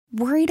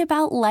Worried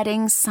about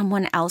letting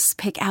someone else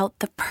pick out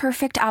the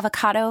perfect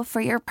avocado for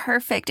your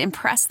perfect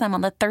impress them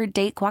on the third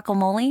date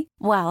guacamole?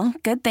 Well,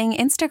 good thing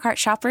Instacart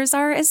shoppers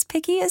are as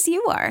picky as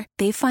you are.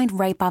 They find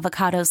ripe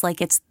avocados like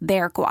it's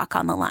their guac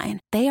on the line.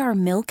 They are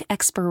milk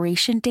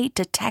expiration date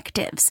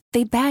detectives.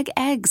 They bag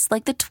eggs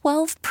like the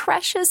 12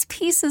 precious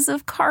pieces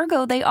of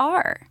cargo they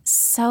are.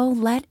 So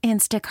let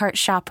Instacart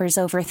shoppers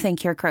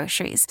overthink your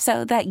groceries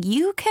so that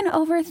you can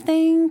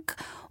overthink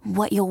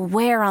what you'll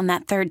wear on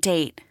that third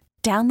date.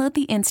 Download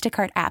the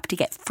Instacart app to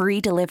get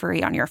free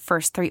delivery on your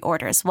first 3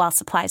 orders while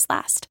supplies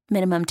last.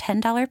 Minimum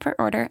 $10 per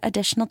order.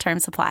 Additional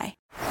terms apply.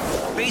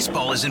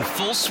 Baseball is in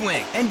full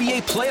swing.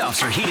 NBA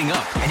playoffs are heating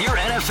up, and your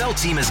NFL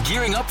team is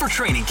gearing up for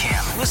training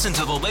camp. Listen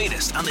to the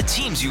latest on the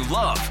teams you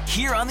love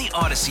here on the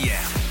Odyssey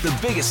app. The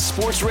biggest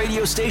sports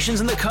radio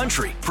stations in the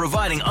country,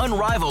 providing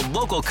unrivaled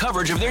local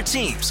coverage of their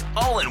teams,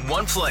 all in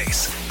one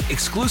place.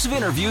 Exclusive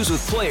interviews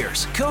with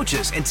players,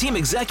 coaches, and team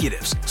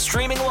executives,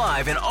 streaming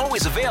live and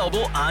always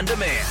available on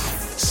demand.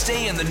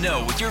 Stay in the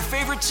know with your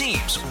favorite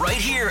teams right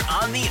here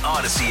on the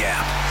Odyssey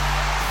app.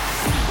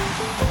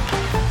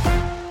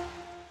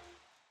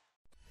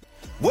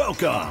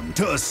 Welcome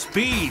to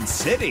Speed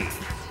City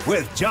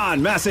with John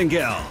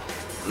Massengale,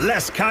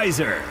 Les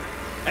Kaiser,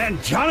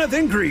 and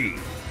Jonathan Green.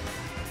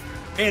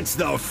 It's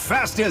the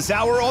fastest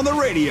hour on the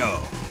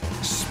radio.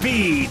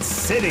 Speed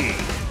City.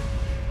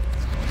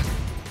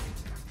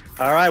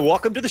 All right,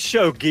 welcome to the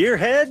show,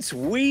 Gearheads.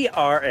 We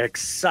are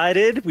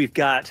excited. We've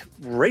got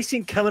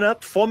racing coming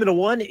up, Formula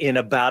One, in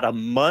about a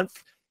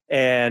month.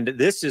 And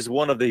this is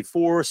one of the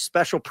 4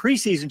 special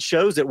preseason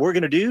shows that we're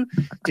going to do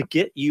to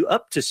get you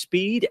up to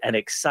speed and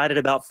excited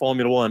about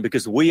Formula One,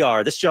 because we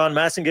are. This is John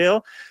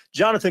Massengale.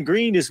 Jonathan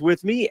Green is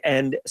with me,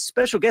 and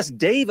special guest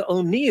Dave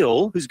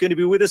O'Neill, who's going to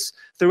be with us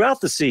throughout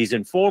the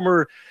season,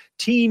 former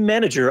team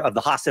manager of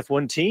the Haas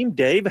F1 team.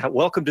 Dave,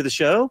 welcome to the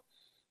show.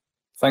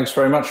 Thanks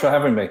very much for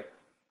having me.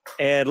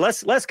 And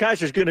Les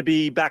Kaiser is going to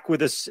be back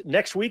with us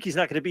next week. He's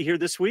not going to be here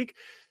this week.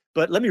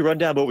 But let me run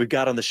down what we've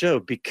got on the show,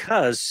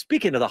 because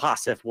speaking of the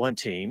Haas F1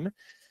 team,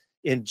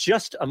 in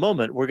just a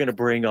moment, we're going to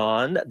bring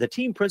on the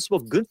team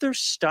principal, Guenther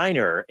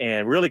Steiner,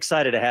 and really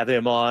excited to have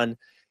him on.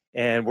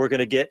 And we're going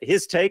to get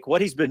his take,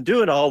 what he's been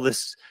doing all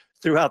this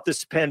throughout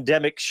this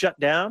pandemic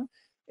shutdown.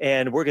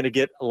 And we're going to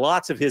get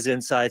lots of his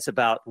insights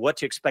about what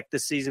to expect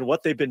this season,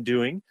 what they've been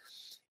doing.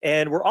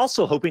 And we're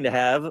also hoping to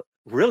have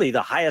really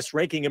the highest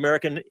ranking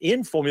American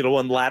in Formula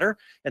One ladder,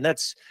 and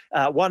that's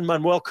Juan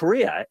Manuel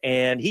Correa.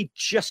 And he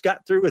just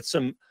got through with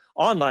some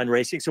online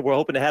racing, so we're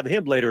hoping to have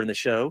him later in the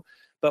show.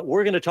 But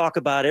we're going to talk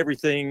about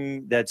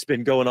everything that's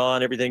been going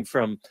on, everything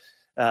from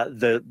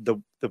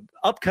the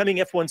upcoming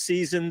F1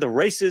 season, the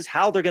races,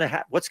 how they're going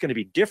to what's going to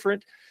be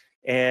different,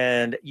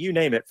 and you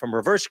name it, from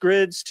reverse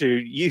grids to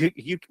you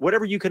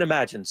whatever you can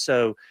imagine.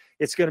 So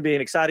it's going to be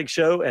an exciting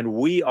show, and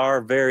we are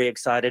very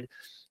excited.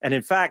 And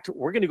in fact,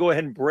 we're going to go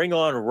ahead and bring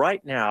on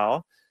right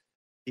now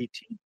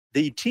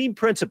the team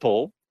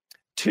principal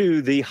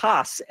to the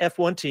Haas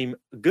F1 team,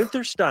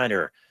 Guenther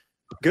Steiner.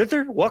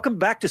 Guenther, welcome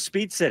back to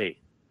Speed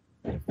City.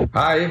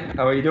 Hi,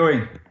 how are you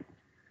doing?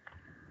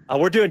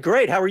 We're doing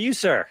great. How are you,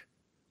 sir?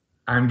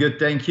 I'm good,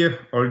 thank you.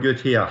 All good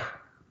here.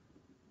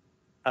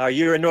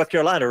 You're in North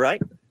Carolina,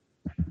 right?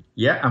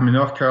 Yeah, I'm in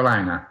North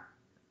Carolina.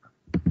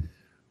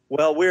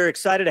 Well, we're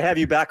excited to have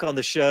you back on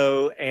the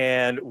show,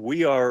 and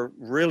we are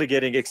really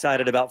getting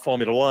excited about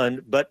Formula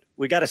One, but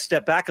we got to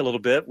step back a little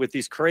bit with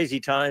these crazy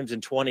times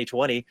in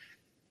 2020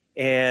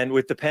 and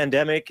with the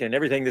pandemic and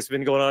everything that's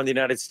been going on in the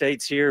United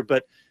States here.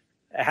 But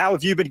how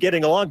have you been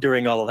getting along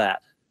during all of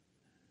that?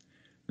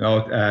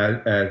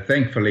 No,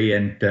 thankfully,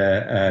 and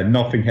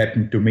nothing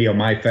happened to me or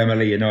my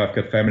family. You know, I've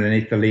got family in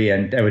Italy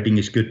and everything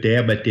is good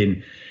there. But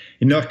in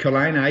North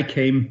Carolina, I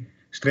came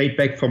straight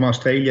back from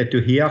Australia to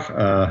here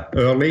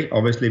early.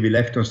 Obviously, we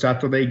left on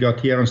Saturday, got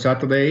here on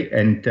Saturday,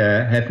 and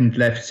haven't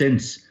left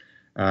since.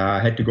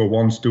 I had to go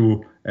once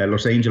to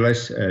Los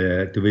Angeles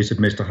to visit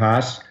Mr.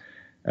 Haas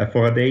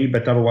for a day,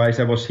 but otherwise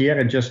I was here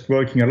and just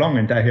working along.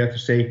 And I have to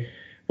say,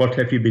 what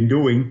have you been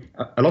doing?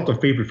 A lot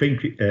of people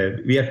think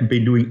we haven't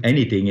been doing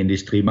anything in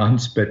these 3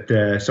 months, but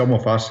some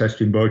of us have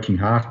been working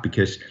hard,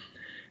 because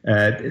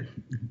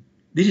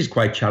this is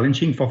quite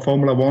challenging for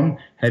Formula One,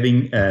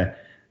 having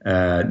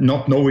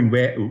not knowing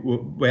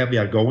where we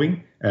are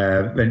going.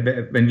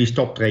 When we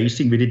stopped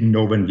racing, we didn't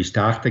know when we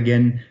start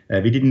again.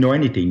 We didn't know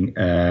anything.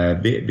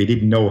 We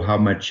didn't know how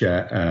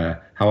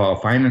our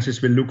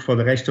finances will look for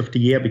the rest of the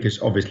year,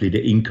 because obviously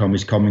the income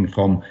is coming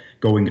from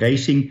going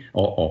racing,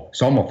 or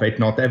some of it,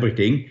 not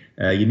everything.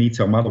 You need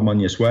some other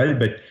money as well,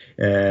 but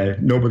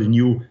nobody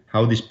knew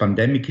how this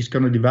pandemic is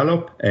going to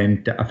develop,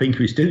 and I think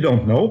we still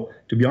don't know,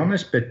 to be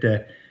honest. But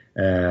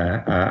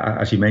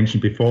as you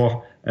mentioned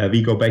before,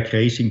 we go back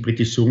racing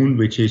pretty soon,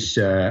 which is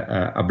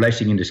a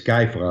blessing in the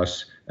sky for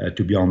us,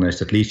 to be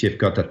honest. At least you've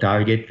got a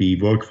target. We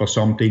work for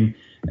something,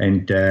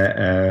 and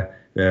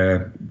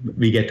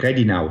we get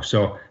ready now.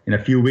 So in a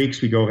few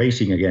weeks we go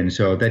racing again.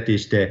 So that's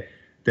the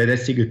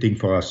good thing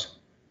for us.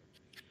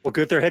 Well,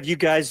 Guenther, have you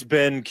guys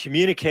been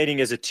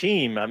communicating as a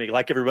team? I mean,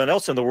 like everyone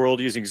else in the world,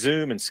 using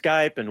Zoom and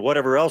Skype and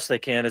whatever else they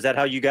can. Is that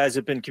how you guys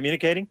have been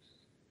communicating?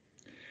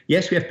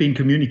 Yes, we have been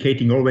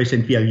communicating always,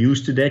 and we are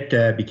used to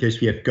that because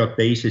we have got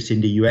bases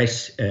in the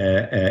US,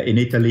 in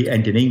Italy,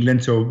 and in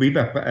England. So we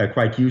were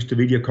quite used to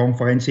video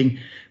conferencing.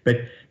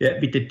 But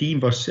with the team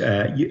there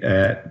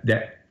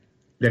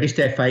is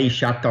the FIA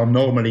shutdown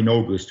normally in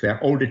August, where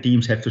all the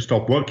teams have to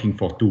stop working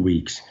for 2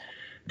 weeks.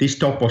 This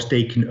stop was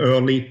taken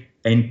early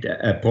and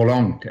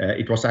prolonged.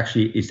 It was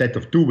actually, instead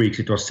of 2 weeks,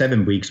 it was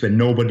 7 weeks when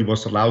nobody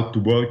was allowed to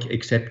work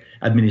except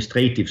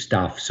administrative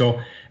staff.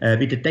 So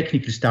with the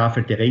technical staff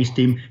and the race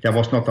team, there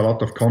was not a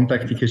lot of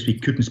contact because we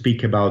couldn't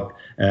speak about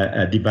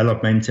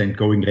developments and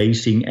going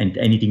racing and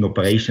anything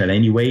operational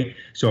anyway.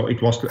 So it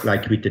was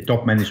like with the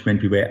top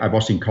management, I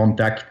was in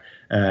contact,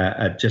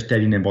 just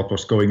telling them what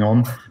was going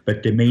on.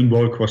 But the main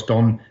work was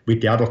done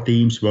with the other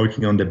teams,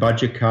 working on the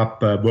budget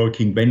cup,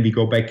 working when we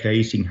go back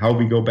racing, how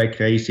we go back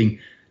racing.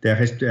 There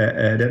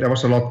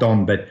was a lot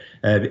done, but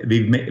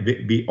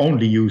we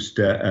only used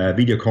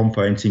video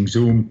conferencing,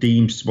 Zoom,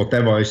 Teams,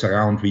 whatever is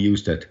around, we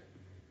used it.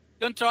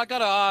 Guenther, I got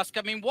to ask,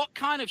 I mean, what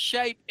kind of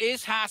shape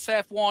is Haas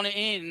F1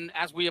 in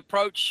as we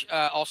approach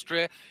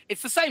Austria?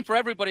 It's the same for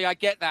everybody, I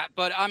get that,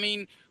 but I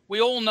mean,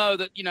 we all know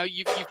that, you know,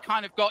 you've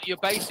kind of got your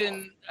base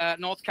in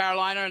North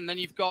Carolina, and then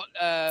you've got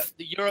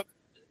the Europe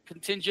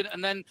contingent,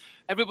 and then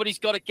everybody's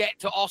got to get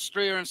to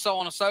Austria and so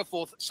on and so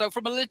forth. So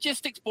from a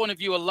logistics point of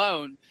view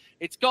alone,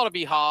 it's got to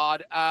be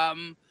hard.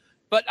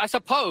 But I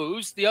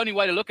suppose the only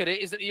way to look at it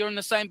is that you're in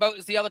the same boat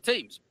as the other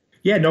teams.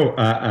 Yeah, no.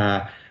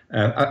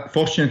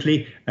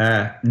 Fortunately,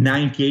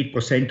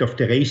 98% of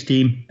the race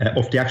team,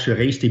 of the actual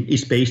race team,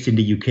 is based in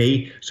the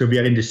UK. So we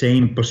are in the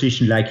same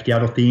position like the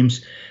other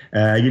teams.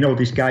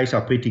 These guys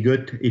are pretty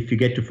good. If you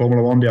get to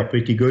Formula One, they are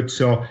pretty good.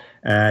 So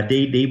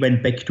they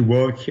went back to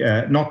work,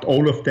 not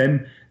all of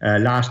them,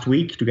 last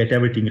week to get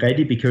everything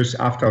ready, because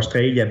after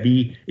Australia,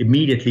 we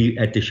immediately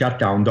had the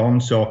shutdown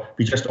done. So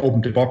we just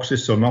opened the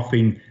boxes so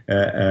nothing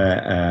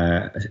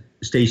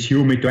stays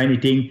humid or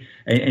anything.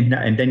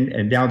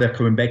 And now they're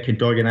coming back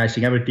and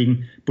organizing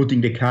everything,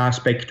 putting the cars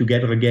back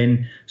together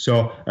again.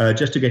 So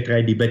just to get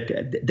ready. But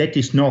that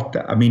is not,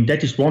 I mean,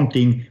 that is one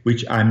thing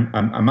which I'm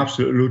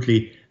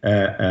absolutely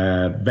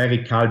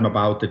very calm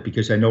about it,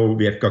 because I know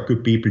we have got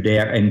good people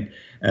there. And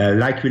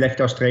like we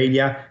left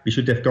Australia, we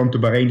should have gone to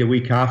Bahrain the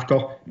week after.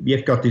 We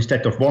have got,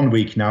 instead of 1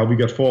 week now, we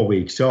got 4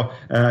 weeks. So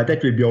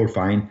that will be all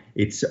fine.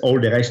 It's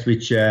all the rest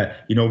which,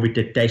 with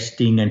the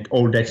testing and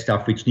all that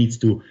stuff which needs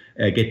to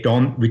get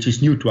done, which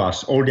is new to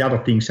us. All the other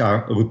things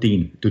are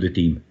routine to the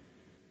team.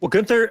 Well,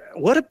 Guenther,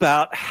 what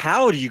about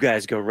how do you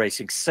guys go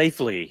racing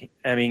safely?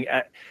 I mean,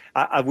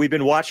 we've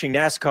been watching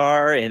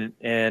NASCAR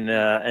and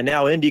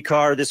now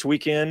IndyCar this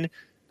weekend,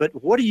 but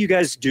what are you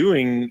guys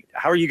doing?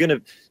 How are you going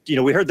to,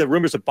 we heard the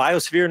rumors of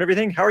biosphere and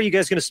everything. How are you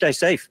guys going to stay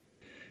safe?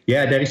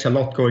 Yeah, there is a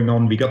lot going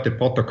on. We got the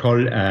protocol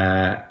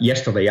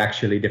yesterday,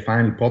 actually, the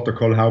final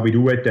protocol, how we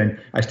do it. And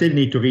I still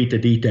need to read the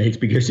details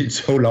because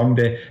it's so long,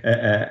 the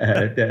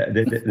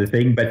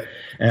thing. But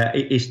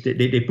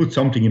they put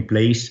something in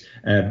place.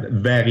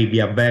 We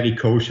are very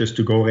cautious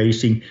to go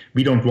racing.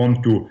 We don't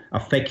want to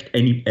affect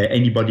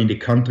anybody in the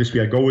countries we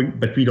are going,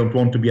 but we don't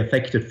want to be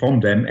affected from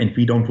them, and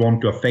we don't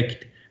want to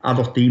affect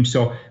other teams.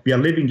 So we are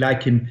living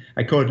like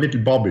I call it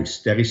little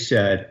bubbles. There is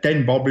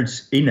 10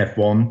 bubbles in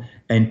F1,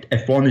 and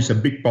F1 is a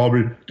big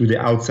bubble to the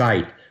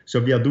outside.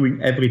 So we are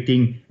doing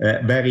everything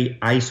very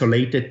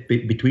isolated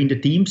between the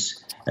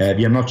teams.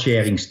 We are not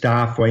sharing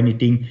staff or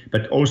anything,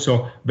 but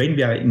also when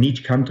we are in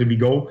each country we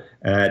go,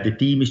 the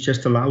team is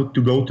just allowed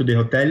to go to the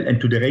hotel and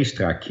to the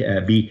racetrack.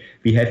 We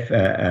have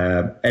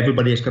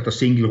everybody has got a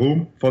single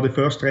room for the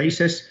first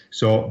races.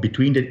 So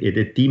between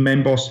the team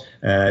members,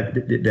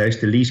 there is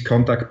the least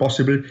contact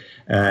possible.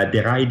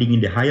 The riding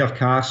in the hire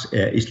cars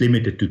is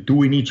limited to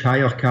 2 in each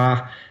hire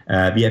car.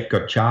 We have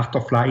got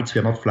charter flights. We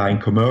are not flying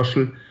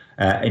commercial.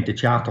 And the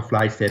charter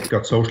flights, they've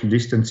got social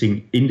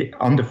distancing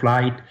on the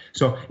flight.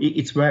 So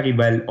it's very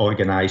well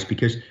organized,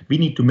 because we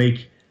need to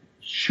make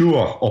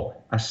sure, or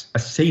as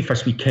safe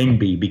as we can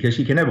be, because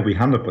you can never be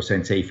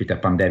 100% safe with a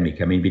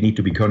pandemic. I mean, we need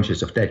to be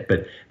conscious of that.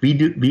 But we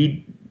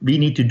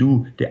need to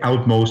do the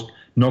utmost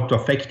not to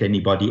affect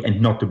anybody and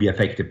not to be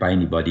affected by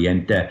anybody.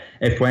 And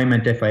FOM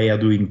and FIA are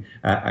doing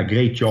a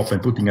great job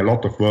and putting a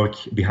lot of work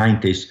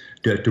behind this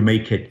to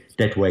make it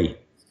that way.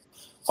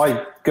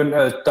 Hi,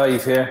 Guenther,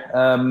 Dave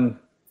here.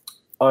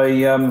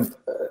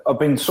 I've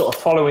been sort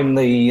of following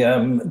the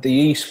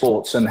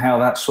esports and how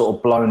that's sort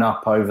of blown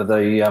up over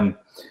the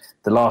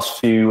last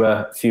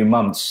few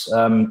months,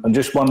 and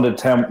just wondered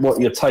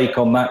what your take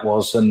on that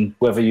was, and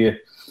whether you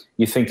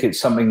think it's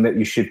something that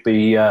you should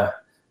be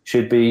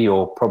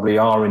or probably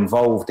are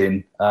involved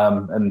in,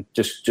 and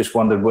just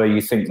wondered where you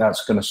think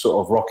that's going to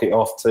sort of rocket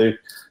off to,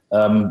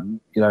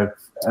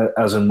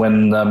 as and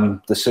when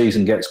the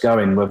season gets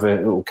going, whether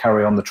it will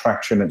carry on the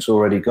traction it's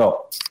already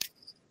got.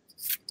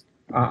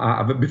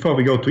 before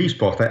we go to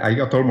esports, I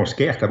got almost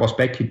scared. I was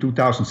back in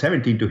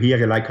 2017 to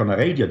hear it like on a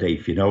radio,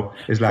 Dave,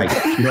 It's like,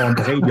 on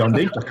the radio, on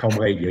the intercom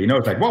radio,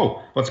 It's like,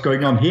 whoa, what's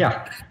going on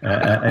here?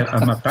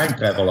 I'm a time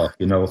traveler,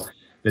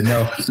 But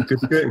no,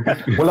 good.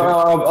 Well,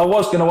 I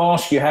was going to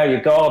ask you how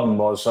your garden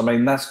was. I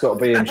mean, that's got to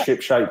be in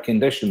ship-shape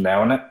condition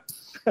now, isn't it?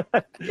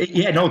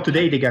 Yeah, no.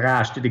 Today the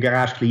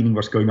garage cleaning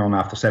was going on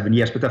after 7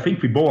 years, but I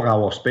think we bore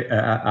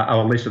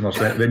our listeners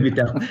when we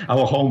did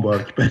our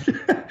homework.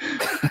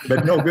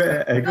 But no,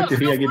 good to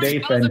hear you,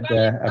 Dave. And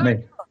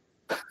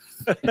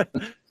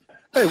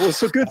Hey, well,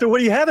 so Guenther, what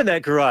do you have in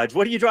that garage?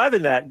 What are you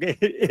driving that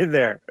in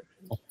there?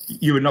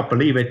 You will not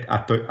believe it.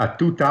 A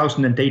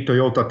 2008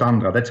 Toyota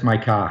Tundra. That's my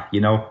car,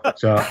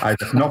 So I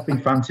have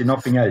nothing fancy,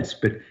 nothing else.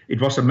 But it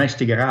was a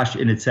messy garage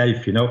in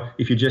itself,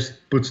 If you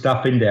just put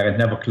stuff in there and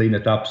never clean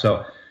it up.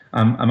 So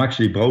I'm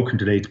actually broken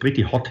today. It's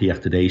pretty hot here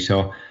today.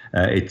 So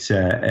it's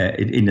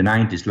in the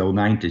 90s, low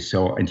 90s,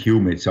 so and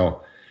humid.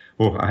 So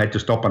I had to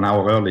stop an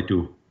hour early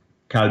to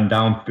calm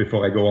down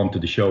before I go on to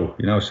the show,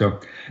 So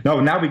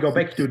now we go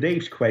back to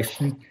Dave's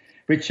question,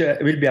 which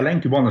will be a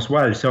lengthy one as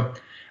well. So.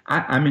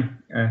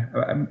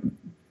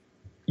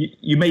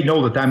 You may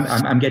know that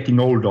I'm getting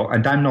older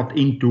and I'm not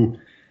into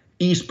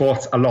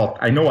esports a lot.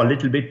 I know a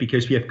little bit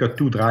because we have got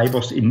 2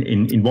 drivers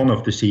in one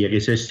of the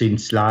series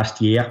since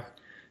last year.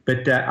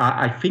 But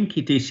I think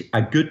it is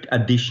a good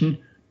addition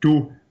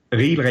to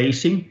real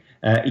racing.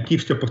 It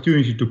gives the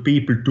opportunity to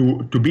people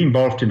to be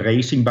involved in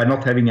racing by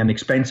not having an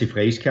expensive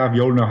race car. We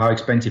all know how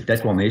expensive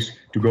that one is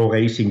to go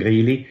racing,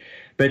 really.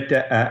 But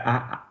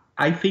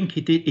I think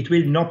it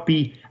will not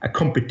be a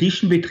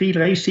competition with real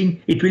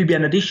racing. It will be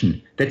an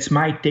addition. That's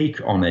my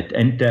take on it.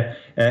 And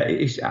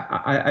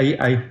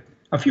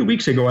a few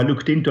weeks ago, I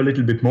looked into a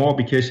little bit more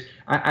because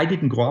I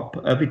didn't grow up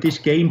with this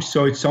game.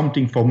 So it's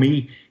something for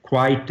me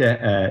quite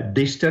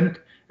distant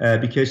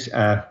because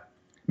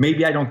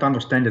maybe I don't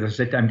understand it. As I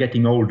said, I'm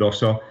getting older.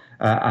 So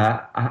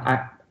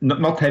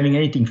not having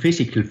anything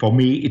physical for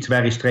me, it's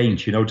very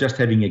strange. Just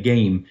having a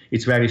game,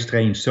 it's very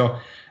strange. So,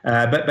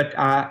 but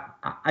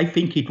I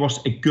think it was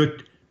a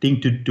good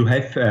thing to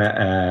have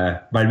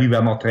while we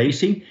were not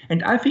racing.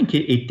 And I think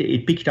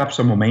it picked up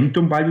some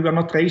momentum while we were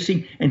not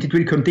racing, and it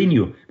will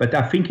continue. But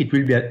I think it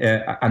will be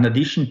an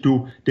addition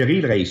to the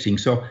real racing.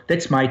 So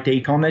that's my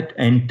take on it.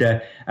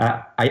 And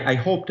I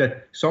hope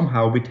that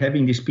somehow with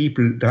having these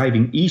people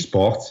driving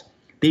esports,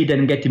 they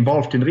then get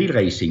involved in real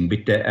racing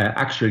with the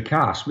actual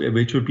cars,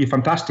 which would be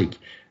fantastic.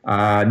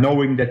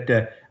 Knowing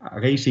that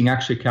racing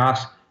actual cars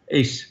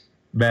is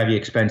very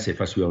expensive,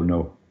 as we all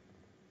know.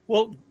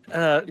 Well,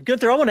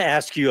 Guenther, I want to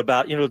ask you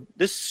about,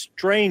 this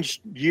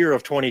strange year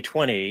of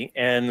 2020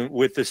 and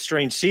with the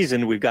strange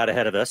season we've got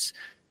ahead of us.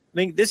 I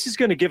mean, this is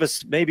going to give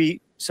us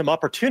maybe some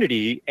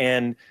opportunity.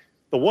 And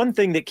the one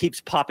thing that keeps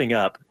popping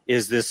up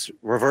is this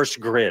reverse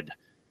grid.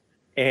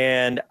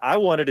 And I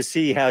wanted to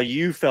see how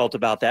you felt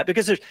about that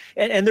because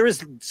there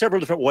is several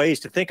different ways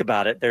to think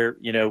about it.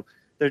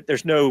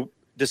 There's no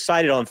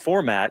decided on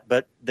format,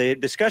 but the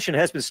discussion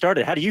has been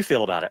started. How do you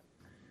feel about it?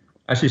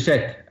 As you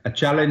said, a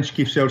challenge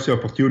gives also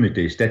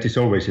opportunities. That is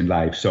always in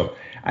life. So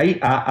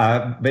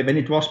when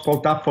it was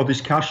brought up for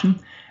discussion,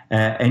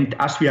 and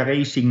as we are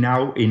racing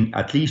now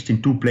at least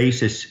in 2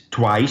 places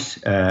twice,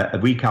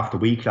 week after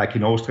week, like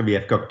in Austria, we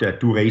have got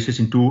 2 races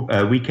in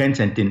 2 weekends,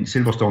 and in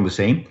Silverstone the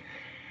same.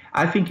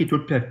 I think it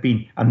would have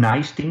been a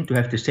nice thing to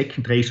have the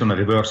second race on a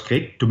reverse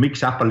grid to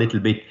mix up a little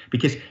bit,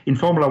 because in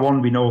Formula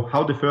 1 we know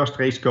how the first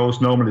race goes.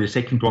 Normally the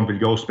second one will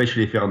go,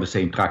 especially if you're on the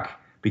same track,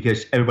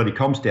 because everybody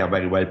comes there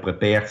very well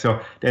prepared. So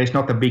there is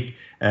not a big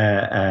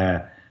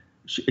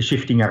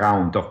shifting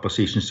around of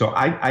positions. So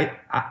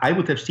I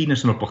would have seen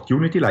as an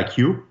opportunity like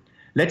you.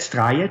 Let's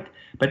try it.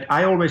 But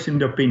I always in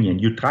the opinion,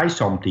 you try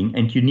something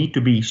and you need to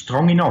be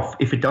strong enough,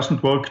 if it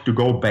doesn't work, to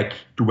go back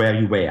to where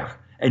you were.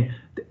 And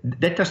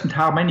that doesn't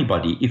harm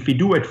anybody. If we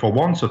do it for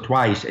once or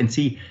twice and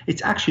see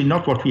it's actually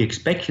not what we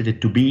expected it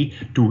to be,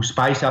 to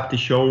spice up the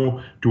show,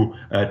 to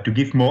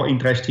give more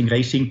interesting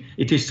racing,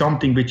 it is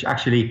something which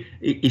actually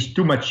is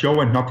too much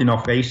show and not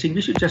enough racing.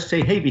 We should just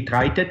say, hey, we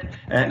tried it.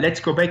 Let's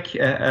go back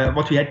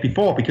what we had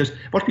before, because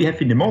what we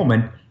have in the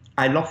moment,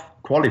 I love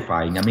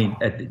qualifying. I mean,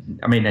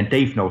 and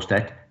Dave knows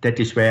that. That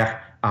is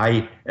where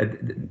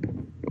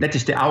that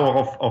is the hour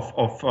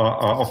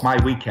of my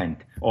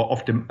weekend, or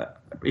of the.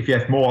 If you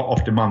have more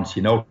of the months,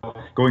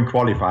 going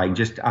qualifying,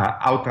 just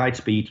outright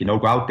speed,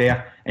 go out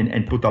there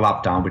and put a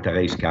lap down with the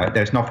race car.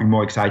 There's nothing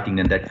more exciting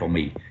than that for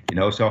me,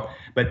 So,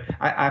 but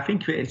I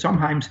think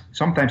sometimes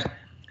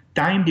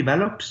time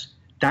develops,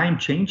 time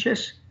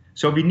changes.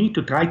 So we need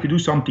to try to do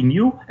something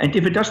new. And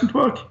if it doesn't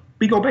work,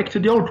 we go back to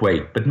the old way.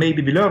 But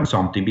maybe we learn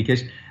something,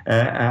 because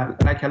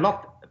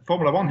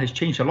Formula 1 has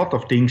changed a lot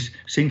of things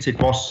since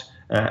it was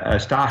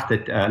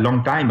started a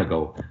long time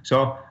ago.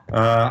 So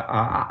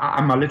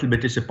I'm a little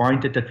bit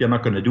disappointed that we're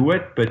not going to do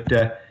it, but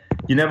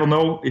you never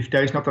know if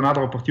there is not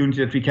another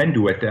opportunity that we can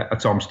do it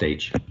at some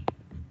stage.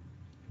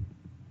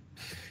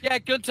 Yeah,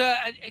 Guenther,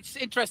 it's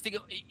interesting.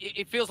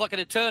 It feels like an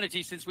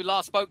eternity since we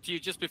last spoke to you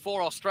just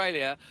before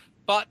Australia.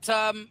 But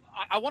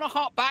I want to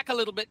hark back a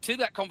little bit to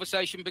that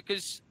conversation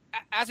because,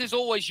 as is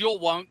always your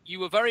wont, you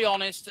were very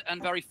honest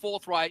and very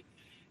forthright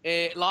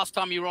last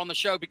time you were on the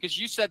show, because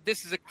you said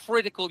this is a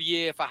critical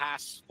year for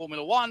Haas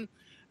Formula One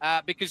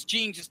because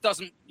Gene just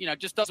doesn't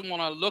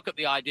want to look at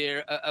the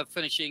idea of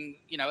finishing,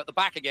 at the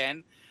back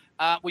again.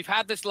 We've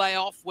had this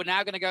layoff. We're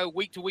now going to go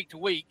week to week to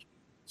week.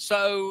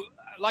 So,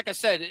 like I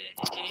said,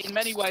 in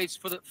many ways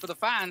for the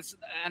fans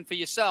and for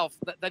yourself,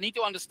 they need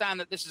to understand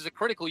that this is a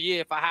critical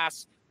year for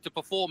Haas to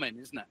perform in,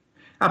 isn't it?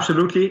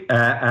 Absolutely.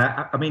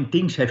 I mean,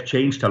 things have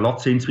changed a lot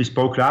since we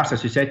spoke last,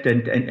 as you said,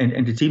 and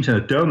it seems an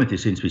eternity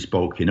since we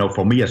spoke,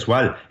 for me as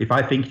well. If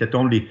I think that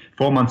only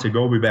 4 months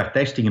ago we were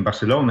testing in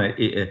Barcelona,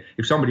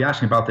 if somebody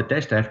asks me about the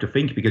test, I have to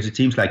think, because it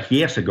seems like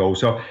years ago.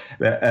 So,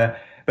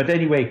 but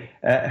anyway,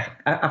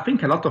 I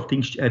think a lot of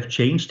things have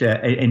changed,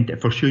 and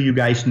for sure you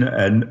guys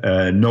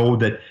know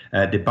that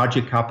the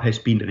budget cap has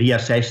been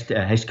reassessed,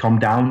 has come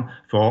down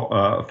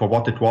for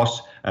what it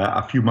was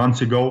a few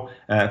months ago,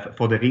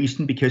 for the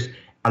reason because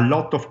a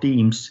lot of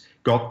teams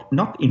got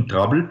not in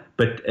trouble,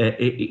 but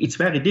it's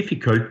very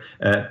difficult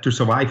to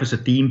survive as a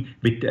team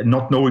with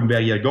not knowing where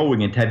you're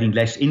going and having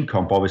less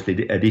income, obviously,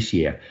 this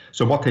year.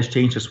 So what has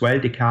changed as well,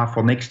 the car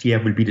for next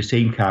year will be the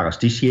same car as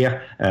this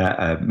year.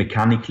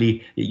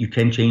 Mechanically, you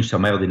can change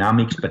some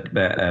aerodynamics,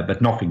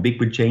 but nothing big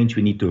will change.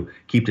 We need to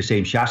keep the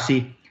same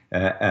chassis.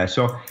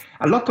 So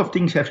a lot of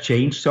things have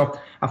changed. So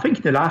I think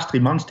in the last 3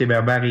 months they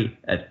were very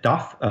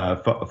tough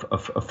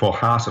for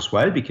Haas as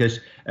well, because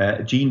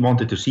Gene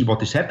wanted to see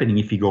what is happening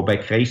if we go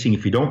back racing,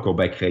 if we don't go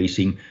back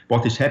racing,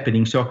 what is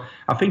happening. So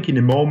I think in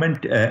the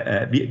moment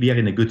we are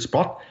in a good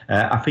spot.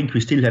 I think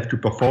we still have to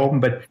perform,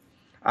 but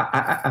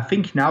I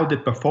think now the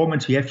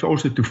performance, we have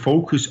also to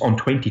focus on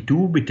 22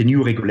 with the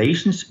new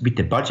regulations, with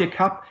the budget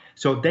cap.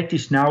 So that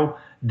is now,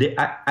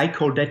 I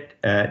call that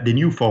the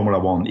new Formula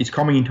One. It's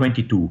coming in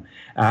 22.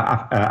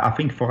 I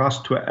think for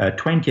us,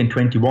 20 and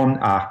 21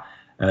 are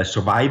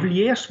survival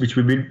years, which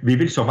we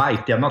will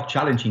survive. They're not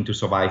challenging to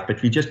survive,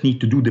 but we just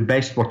need to do the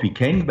best what we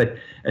can, but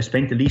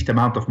spend the least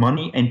amount of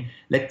money, and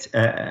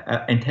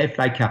and have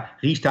like a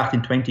restart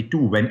in 22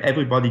 when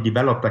everybody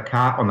developed a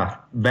car on a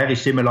very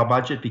similar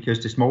budget,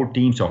 because the small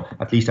teams, or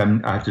at least I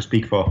have to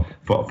speak for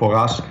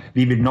us,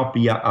 we will not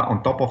be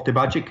on top of the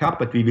budget cap,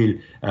 but we will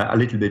a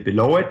little bit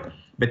below it.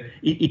 But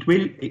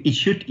it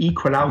should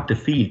equal out the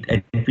field,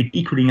 and with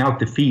equaling out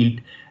the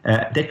field,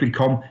 that will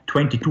come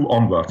 22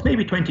 onwards.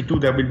 Maybe 22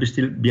 there will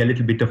still be a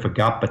little bit of a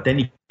gap, but then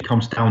it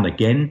comes down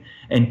again,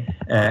 and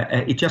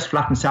it just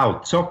flattens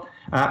out. So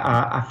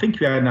I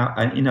think we are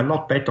in a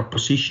lot better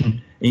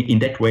position in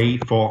that way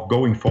for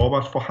going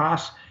forward for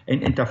Haas.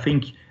 And I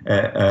think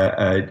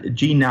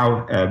Gene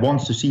now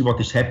wants to see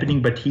what is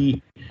happening, but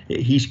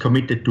he's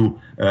committed to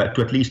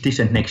at least this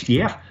and next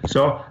year.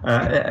 So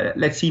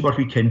let's see what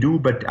we can do.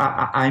 But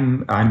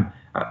I'm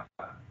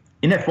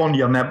in F1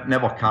 you're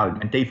never calm,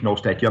 and Dave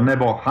knows that. You're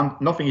never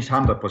nothing is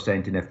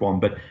 100% in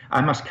F1. But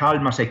I'm as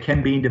calm as I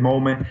can be in the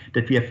moment,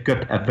 that we have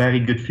got a very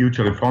good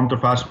future in front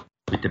of us,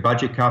 with the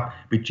budget cap,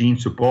 with Gene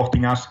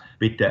supporting us,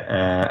 with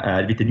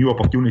the new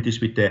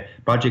opportunities, with the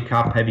budget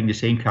cap, having the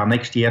same car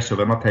next year, so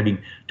we're not having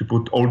to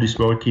put all this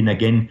work in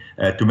again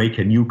to make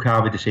a new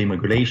car with the same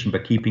regulation,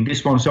 but keeping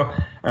this one. So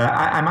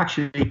I'm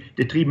actually,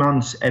 the 3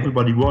 months,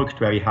 everybody worked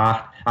very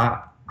hard.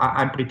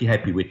 I'm pretty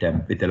happy with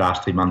them, with the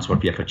last 3 months,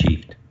 what we have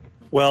achieved.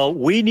 Well,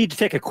 we need to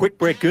take a quick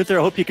break, Guenther.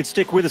 I hope you can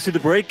stick with us through the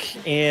break.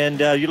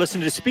 And you're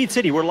listening to Speed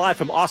City. We're live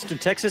from Austin,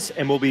 Texas,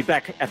 and we'll be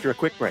back after a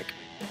quick break.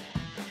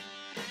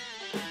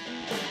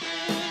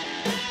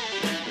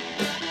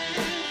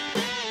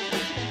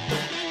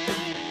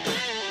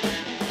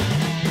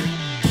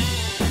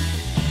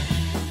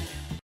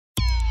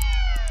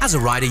 As a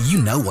rider,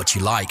 you know what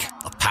you like.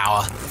 The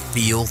power, the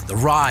feel, the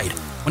ride.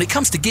 When it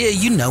comes to gear,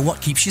 you know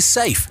what keeps you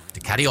safe.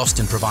 Ducati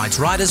Austin provides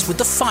riders with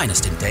the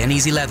finest in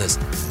Dainese leathers,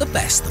 the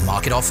best the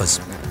market offers.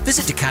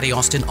 Visit Ducati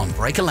Austin on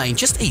Breaker Lane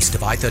just east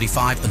of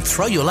I-35 and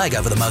throw your leg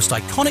over the most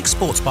iconic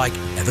sports bike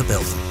ever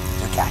built.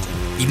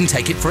 Ducati. Even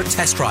take it for a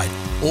test ride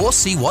or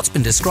see what's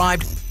been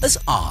described as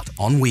art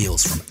on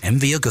wheels from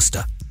MV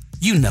Agusta.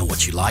 You know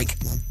what you like.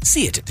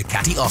 See it at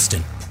Ducati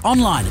Austin.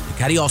 Online at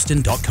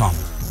DucatiAustin.com.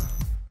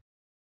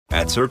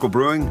 At Circle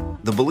Brewing,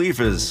 the belief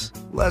is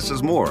less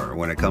is more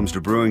when it comes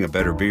to brewing a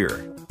better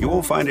beer. You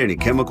won't find any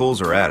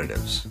chemicals or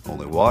additives,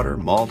 only water,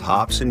 malt,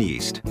 hops, and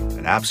yeast,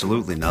 and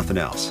absolutely nothing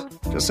else.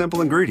 Just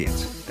simple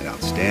ingredients and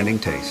outstanding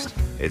taste.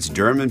 It's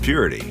German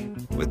purity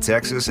with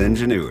Texas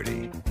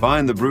ingenuity.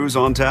 Find the brews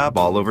on tap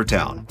all over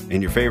town, in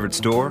your favorite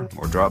store,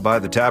 or drop by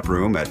the tap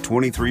room at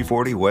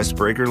 2340 West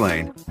Breaker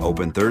Lane,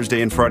 open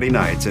Thursday and Friday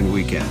nights and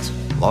weekends.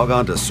 Log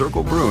on to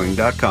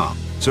circlebrewing.com.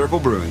 Circle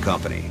Brewing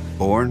Company,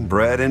 born,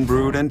 bred, and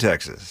brewed in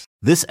Texas.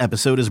 This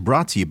episode is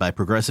brought to you by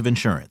Progressive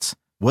Insurance.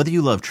 Whether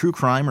you love true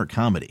crime or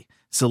comedy,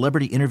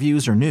 celebrity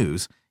interviews or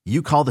news,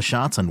 you call the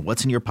shots on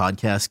what's in your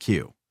podcast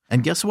queue.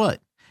 And guess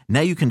what? Now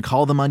you can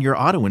call them on your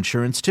auto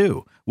insurance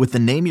too, with the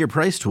Name Your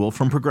Price tool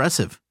from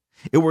Progressive.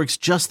 It works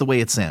just the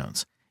way it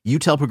sounds. You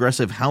tell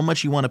Progressive how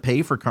much you want to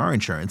pay for car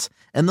insurance,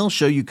 and they'll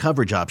show you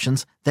coverage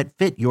options that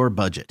fit your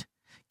budget.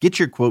 Get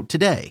your quote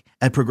today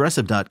at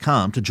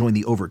Progressive.com to join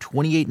the over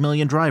 28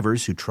 million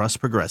drivers who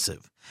trust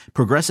Progressive.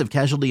 Progressive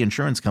Casualty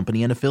Insurance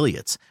Company and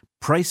Affiliates.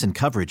 Price and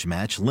coverage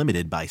match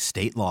limited by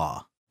state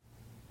law.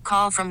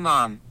 Call from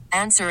mom.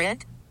 Answer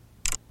it.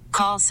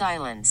 Call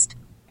silenced.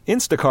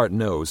 Instacart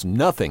knows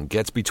nothing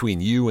gets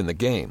between you and the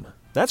game.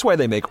 That's why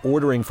they make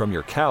ordering from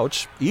your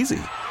couch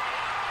easy.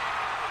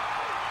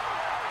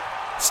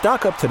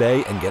 Stock up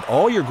today and get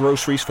all your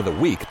groceries for the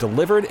week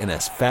delivered in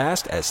as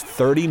fast as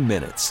 30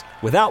 minutes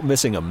without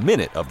missing a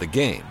minute of the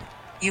game.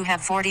 You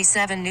have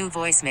 47 new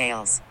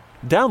voicemails.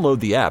 Download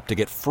the app to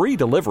get free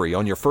delivery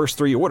on your first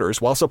 3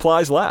 orders while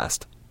supplies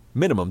last.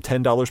 Minimum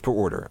 $10 per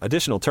order.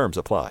 Additional terms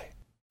apply.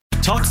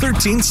 Talk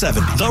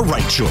 13.7, the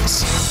right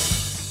choice.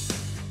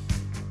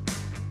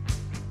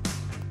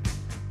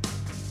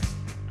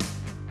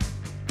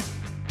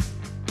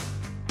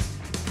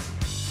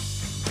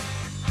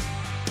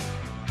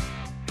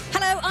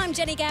 I'm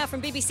Jenny Gow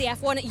from BBC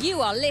F1.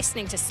 You are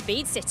listening to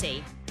Speed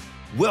City.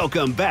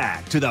 Welcome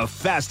back to the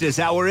fastest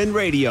hour in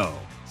radio,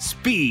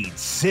 Speed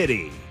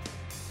City.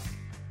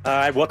 All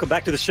right, welcome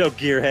back to the show,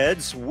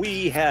 Gearheads.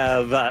 We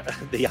have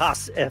the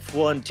Haas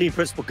F1 team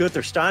principal,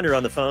 Guenther Steiner,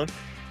 on the phone.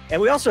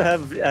 And we also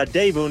have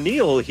Dave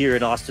O'Neill here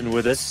in Austin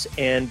with us.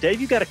 And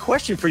Dave, you got a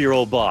question for your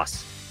old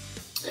boss.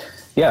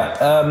 Yeah,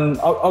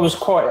 I was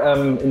quite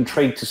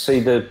intrigued to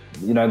see the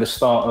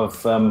start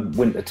of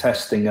winter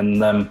testing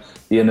and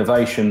the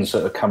innovations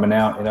that are coming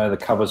out. The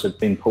covers had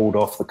been pulled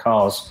off the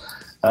cars,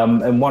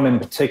 and one in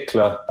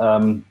particular,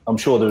 I'm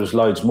sure there was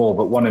loads more,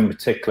 but one in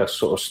particular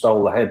sort of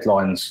stole the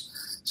headlines.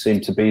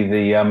 Seemed to be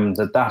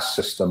the DAS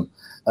system,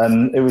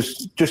 and it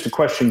was just a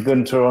question,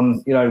 Guenther,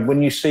 on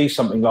when you see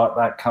something like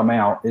that come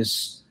out,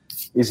 is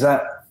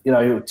that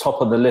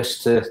top of the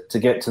list to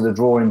get to the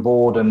drawing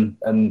board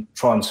and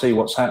try and see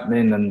what's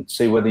happening and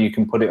see whether you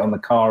can put it on the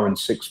car in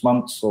 6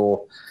 months,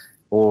 or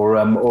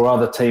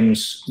other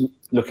teams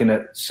looking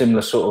at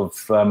similar sort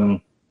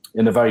of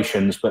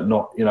innovations, but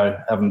not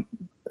haven't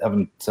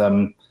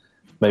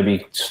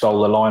maybe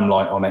stole the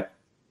limelight on it.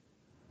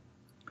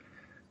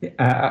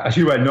 As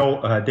you well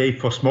know, Dave,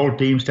 for small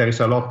teams there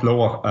is a lot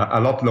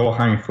lower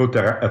hanging fruit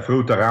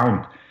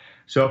around.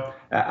 So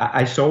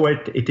I saw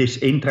it. It is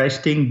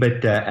interesting,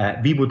 but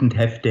we wouldn't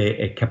have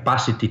the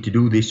capacity to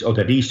do this or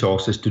the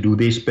resources to do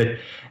this. But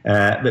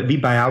we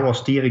buy our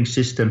steering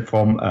system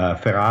from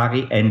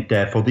Ferrari, and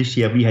for this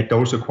year we had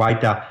also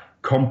quite a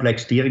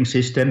complex steering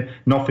system.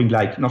 Nothing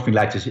like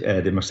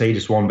the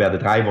Mercedes one, where the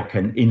driver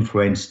can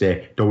influence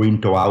the toe in,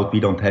 toe out.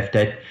 We don't have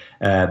that.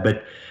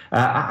 But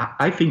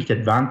I think the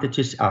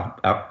advantages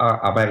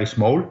are very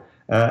small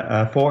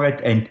for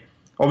it, and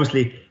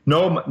obviously.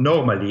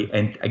 Normally,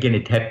 and again,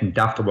 it happened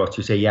afterwards,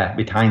 you say, yeah,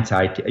 with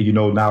hindsight,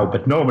 now,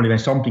 but normally when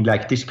something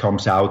like this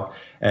comes out,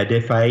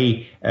 the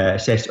FIA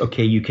says,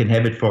 okay, you can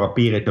have it for a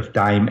period of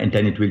time and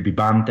then it will be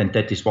banned, and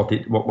that is what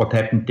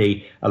happened.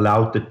 They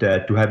allowed it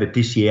to have it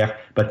this year,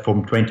 but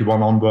from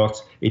 21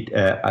 onwards,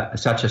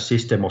 such a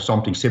system or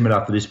something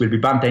similar to this will be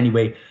banned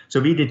anyway.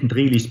 So we didn't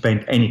really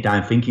spend any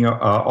time thinking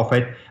of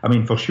it. I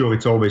mean, for sure,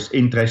 it's always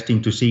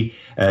interesting to see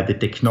the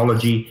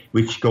technology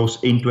which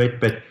goes into it,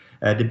 but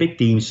the big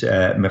teams,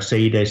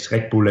 Mercedes,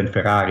 Red Bull and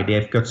Ferrari, they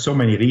have got so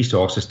many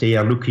resources. They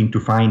are looking to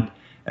find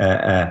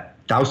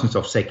thousands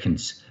of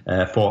seconds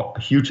for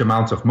huge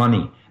amounts of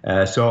money.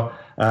 So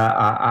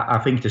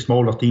I think the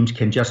smaller teams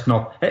can just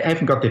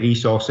haven't got the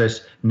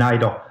resources,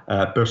 neither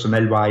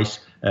personnel-wise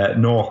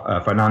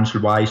nor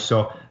financial-wise.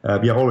 So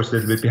we are always a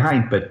little bit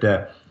behind. But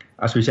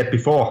as we said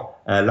before,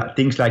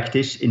 things like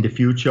this in the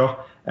future,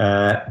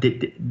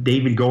 they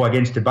will go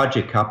against the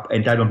budget cap,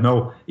 and I don't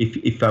know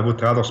if I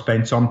would rather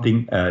spend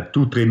something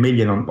 2-3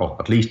 million on, or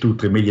at least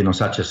 2-3 million on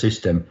such a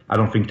system. I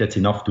don't think that's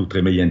enough,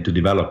 2-3 million to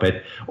develop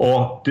it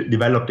or to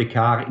develop the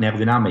car in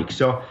aerodynamics.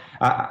 So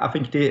I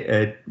think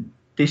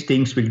these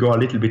things will go a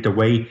little bit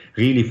away,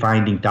 really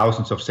finding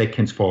thousands of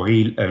seconds for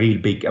real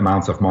big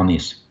amounts of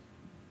monies.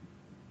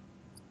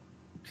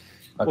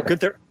 Okay. Well,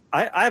 Guenther,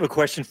 I have a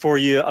question for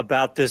you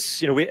about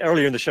this.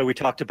 Earlier in the show we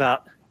talked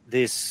about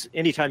this.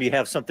 Anytime you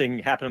have something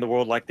happen in the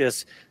world like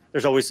this,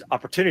 there's always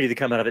opportunity to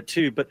come out of it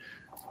too. But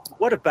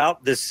what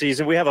about this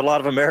season? We have a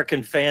lot of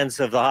American fans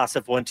of the Haas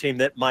F1 team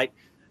that might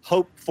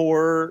hope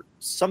for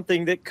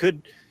something that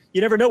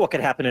you never know what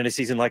could happen in a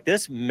season like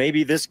this.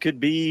 Maybe this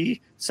could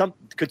be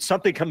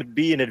something come and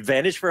be an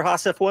advantage for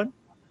Haas F1?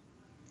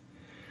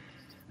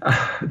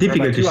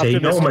 Difficult to say.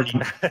 Normally,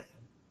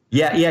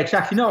 yeah,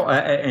 exactly. No,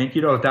 and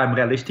that I'm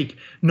realistic.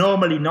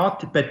 Normally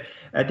not, but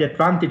the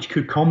advantage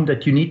could come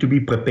that you need to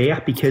be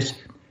prepared, because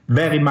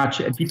very much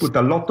we put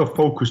a lot of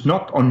focus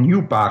not on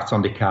new parts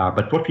on the car,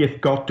 but what we have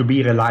got to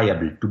be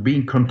reliable, to be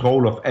in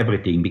control of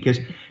everything, because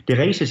the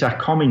races are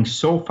coming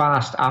so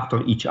fast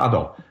after each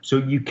other, so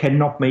you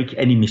cannot make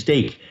any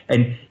mistake.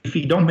 And if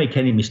you don't make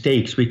any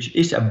mistakes, which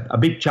is a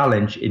big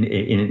challenge in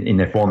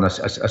F1,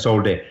 as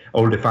all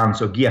the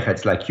fans or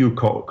gearheads like you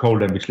call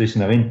them, which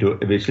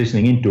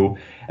listening into,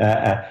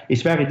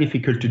 it's very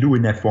difficult to do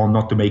in F1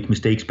 not to make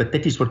mistakes. But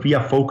that is what we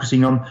are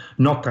focusing on,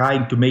 not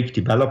trying to make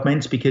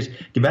developments, because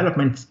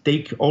developments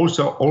take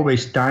also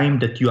always time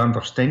that you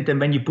understand them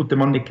when you put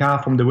them on the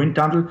car from the wind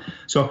tunnel.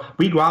 So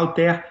we go out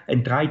there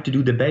and try to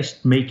do the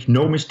best, make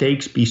no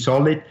mistakes, be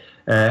solid,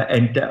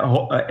 and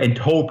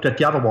hope that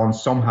the other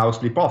ones somehow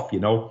slip off,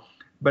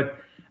 But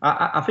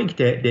I think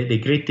the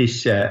grid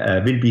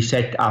will be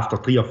set after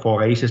 3 or 4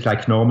 races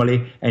like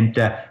normally, and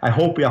I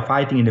hope we are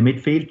fighting in the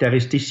midfield. There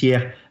is this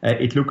year,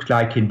 it looks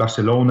like in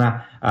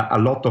Barcelona, a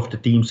lot of the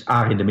teams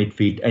are in the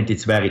midfield, and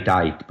it's very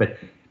tight. But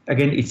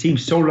again, it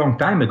seems so long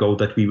time ago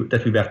that we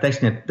were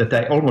testing it that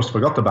I almost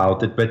forgot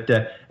about it. But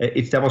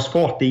there was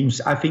 4 teams.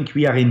 I think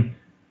we are in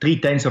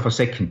 0.3 of a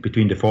second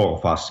between the 4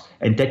 of us,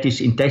 and that is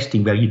in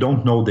testing where you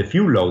don't know the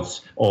fuel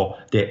loads or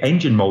the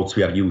engine modes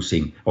we are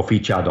using of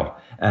each other.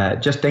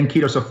 Just 10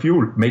 kilos of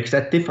fuel makes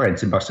that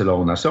difference in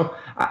Barcelona. So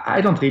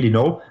I don't really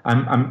know.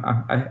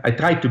 I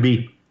try to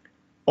be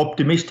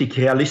optimistic,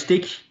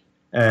 realistic,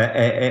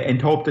 and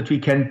hope that we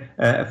can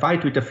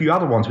fight with a few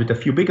other ones, with a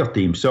few bigger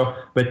teams. So,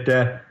 but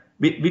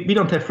we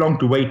don't have long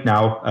to wait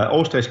now.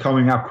 Austria is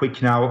coming up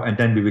quick now, and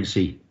then we will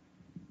see.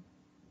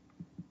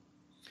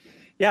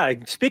 Yeah,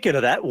 speaking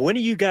of that, when are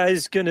you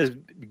guys going to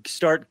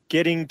start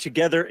getting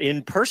together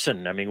in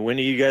person? I mean, when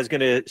are you guys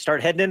going to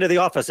start heading into the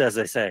office, as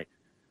they say?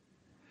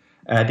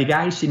 The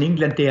guys in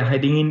England, they are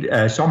heading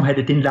in. Some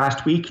headed in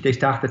last week. They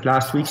started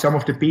last week. Some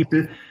of the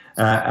people,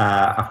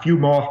 a few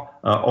more,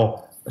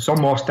 or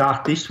some more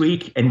start this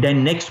week. And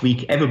then next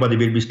week, everybody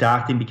will be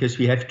starting because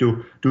we have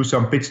to do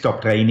some pit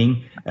stop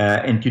training.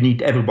 And you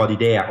need everybody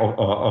there,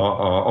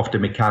 of the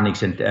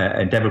mechanics and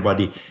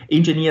everybody.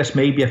 Engineers,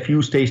 maybe a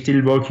few stay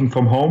still working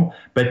from home.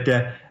 But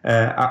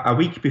a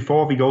week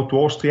before we go to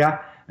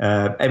Austria,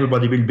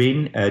 everybody will be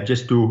in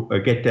just to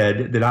get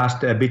the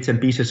last bits and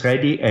pieces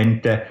ready,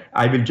 and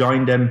I will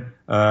join them,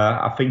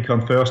 I think,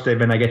 on Thursday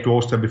when I get to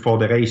Austria before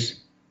the race.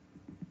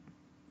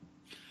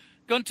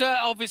 Guenther,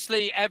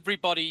 obviously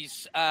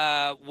everybody's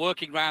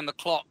working around the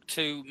clock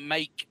to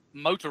make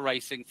motor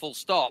racing, full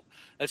stop,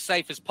 as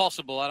safe as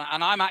possible,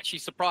 and I'm actually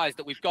surprised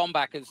that we've gone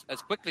back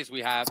as quickly as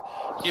we have,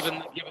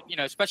 given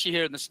especially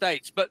here in the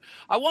States. But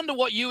I wonder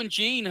what you and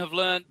Gene have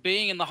learned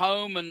being in the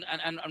home and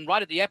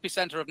right at the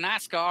epicenter of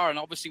NASCAR, and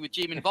obviously with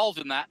Gene involved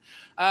in that.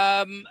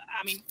 I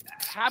mean,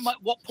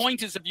 what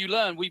pointers have you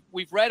learned?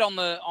 We've read on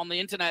the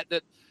internet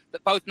that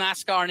both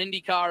NASCAR and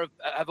IndyCar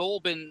have all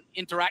been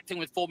interacting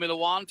with Formula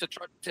One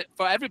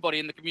for everybody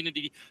in the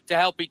community to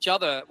help each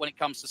other when it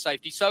comes to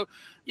safety. So,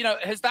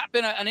 has that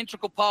been an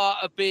integral part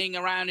of being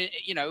around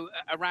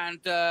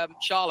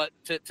Charlotte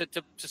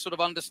to sort of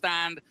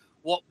understand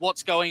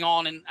what's going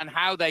on and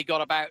how they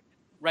got about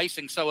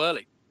racing so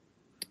early?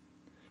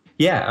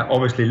 Yeah,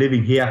 obviously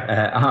living here,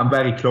 I'm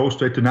very close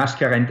to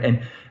NASCAR,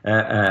 and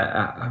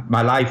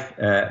my life,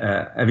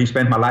 having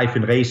spent my life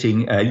in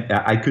racing,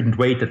 I couldn't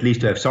wait at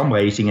least to have some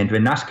racing. And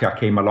when NASCAR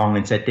came along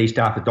and said they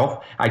started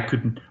off, I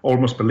couldn't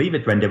almost believe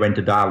it when they went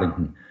to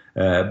Darlington.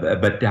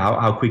 But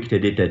how quick they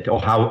did it, or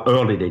how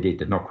early they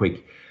did it, not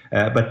quick.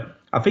 But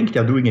I think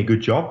they're doing a good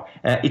job.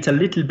 It's a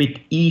little bit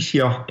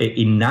easier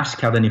in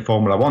NASCAR than in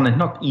Formula One, and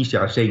not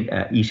easier, I'm saying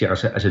easier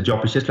as a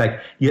job. It's just like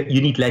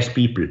you need less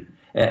people.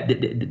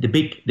 The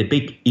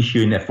big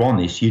issue in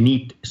F1 is you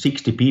need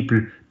 60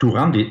 people to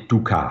run the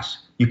 2 cars.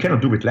 You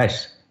cannot do it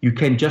less. You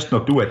can just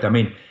not do it. I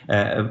mean,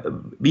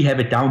 we have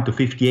it down to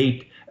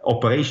 58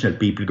 operational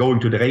people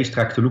going to the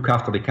racetrack to look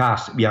after the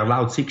cars. We are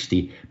allowed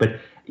 60. But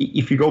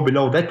if you go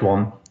below that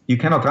one, you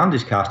cannot run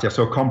these cars. They're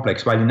so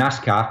complex. While in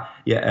NASCAR,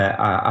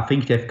 I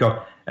think they've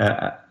got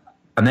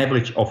an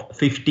average of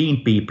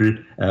 15 people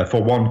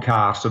for 1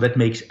 car, so that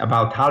makes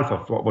about half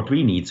of what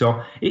we need.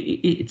 So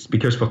it's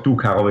because for 2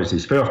 cars obviously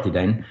it's 30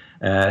 then.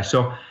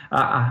 So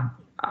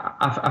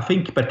I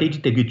think, but they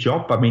did a good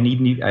job. I mean,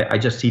 even I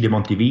just see them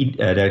on TV.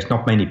 There's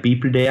not many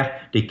people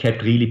there. They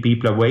kept really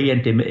people away,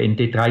 and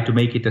they try to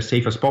make it as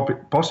safe as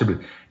possible.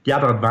 The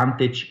other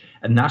advantage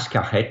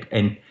NASCAR had,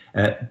 and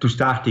to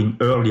starting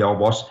earlier,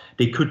 was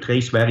they could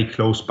race very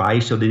close by,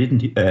 so they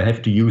didn't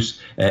have to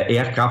use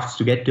aircrafts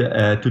to get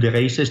to the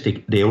races.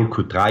 They all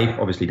could drive.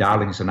 Obviously,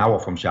 Darling is an hour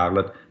from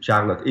Charlotte.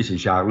 Charlotte is in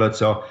Charlotte,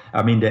 so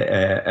I mean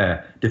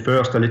the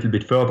first a little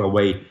bit further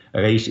away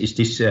race is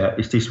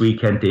this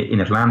weekend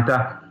in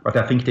Atlanta. But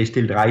I think they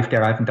still drive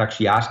there. I haven't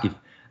actually asked if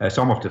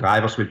some of the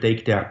drivers will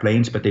take their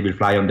planes, but they will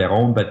fly on their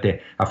own. But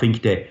I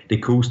think the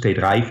crews, they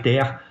drive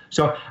there.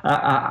 So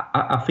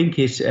I think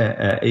it's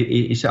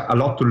a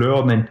lot to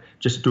learn, and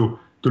just to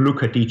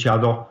look at each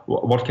other.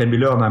 What can we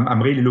learn?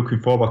 I'm really looking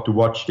forward to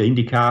watch the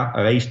IndyCar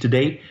race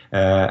today.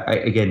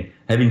 Again,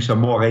 having some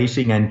more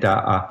racing, and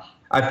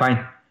I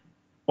find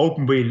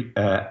open wheel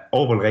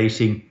oval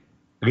racing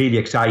really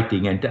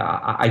exciting, and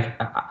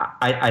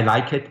I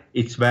like it.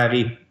 It's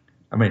very,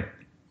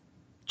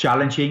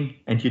 challenging,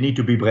 and you need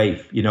to be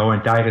brave,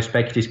 and I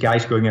respect these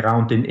guys going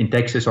around in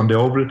Texas on the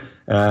oval.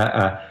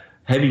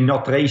 Having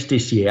not raced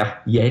this year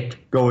yet,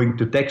 going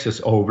to Texas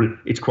Oval,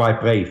 it's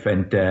quite brave.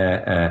 And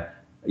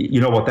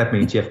you know what that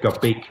means. You have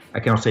got big, I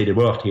cannot say the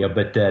word here,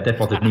 but that's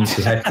what it means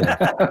to have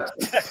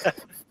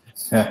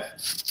that.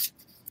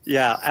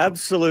 Yeah,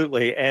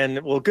 absolutely.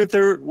 And well,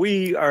 Guenther,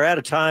 we are out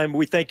of time.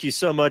 We thank you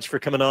so much for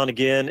coming on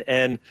again.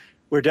 And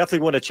we're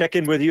definitely want to check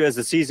in with you as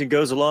the season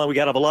goes along. We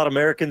got a lot of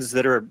Americans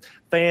that are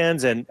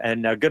fans and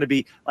are going to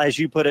be, as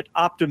you put it,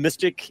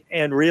 optimistic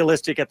and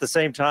realistic at the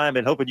same time,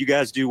 and hoping you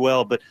guys do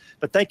well. But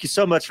thank you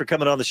so much for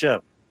coming on the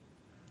show.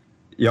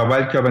 You're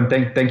welcome, and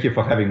thank you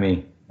for having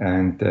me.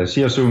 And see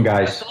you soon,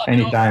 guys.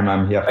 Anytime,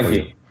 I'm here for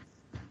you.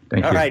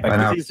 Thank you. All right. Bye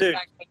now. See you soon.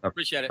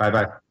 Appreciate it.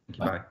 Bye-bye. Thank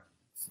you. Bye.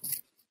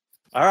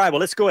 All right, well,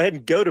 let's go ahead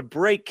and go to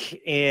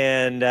break.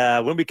 And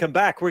when we come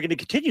back, we're going to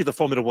continue the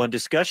Formula One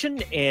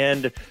discussion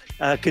and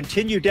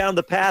continue down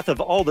the path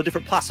of all the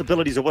different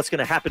possibilities of what's going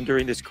to happen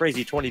during this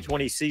crazy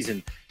 2020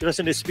 season. You're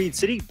listening to Speed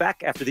City.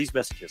 Back after these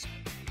messages.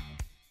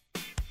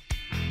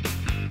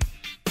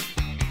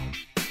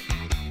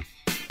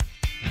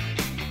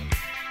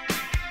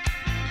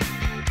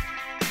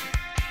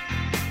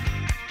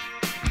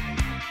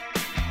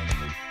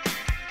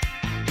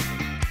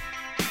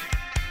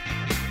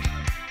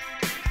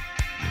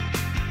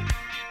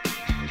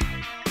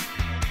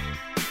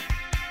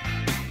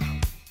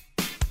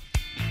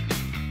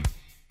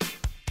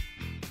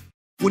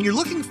 When you're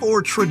looking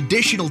for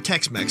traditional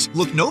Tex-Mex,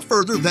 look no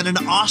further than an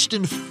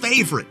Austin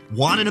favorite,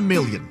 Juan in a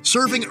Million.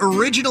 Serving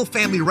original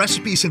family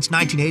recipes since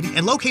 1980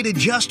 and located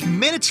just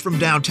minutes from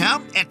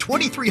downtown at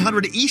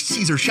 2300 East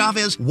Cesar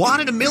Chavez,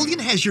 Juan in a Million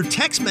has your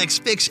Tex-Mex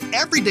fix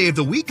every day of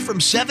the week from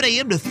 7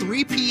 a.m. to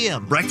 3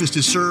 p.m. Breakfast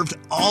is served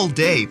all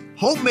day.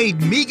 Homemade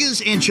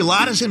migas,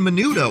 enchiladas, and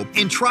menudo.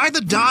 And try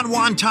the Don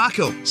Juan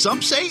taco.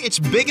 Some say it's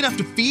big enough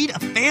to feed a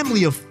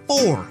family of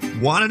 4.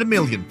 Juan in a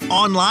Million.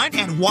 Online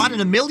at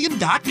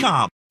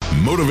juaninamillion.com.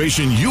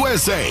 Motivation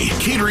USA,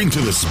 catering to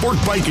the sport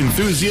bike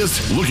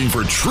enthusiast looking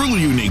for truly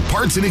unique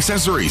parts and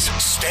accessories.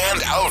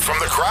 Stand out from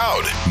the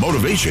crowd.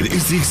 Motivation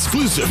is the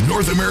exclusive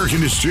North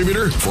American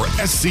distributor for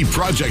SC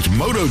Project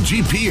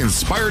MotoGP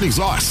inspired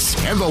exhausts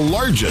and the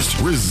largest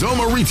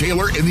Rizoma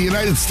retailer in the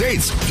United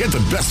States. Get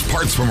the best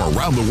parts from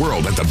around the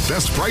world at the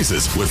best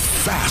prices with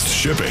fast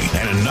shipping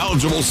and a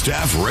knowledgeable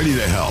staff ready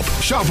to help.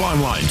 Shop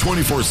online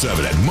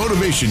 24/7 at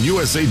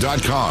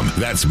motivationusa.com.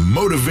 That's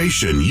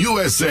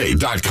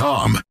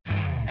motivationusa.com.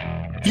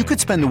 You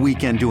could spend the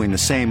weekend doing the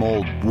same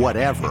old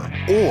whatever,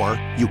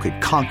 or you could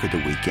conquer the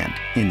weekend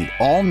in the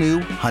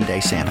all-new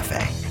Hyundai Santa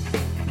Fe.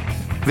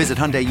 Visit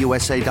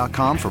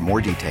HyundaiUSA.com for more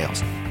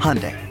details.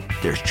 Hyundai,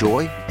 there's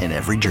joy in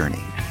every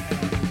journey.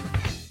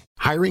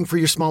 Hiring for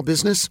your small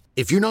business?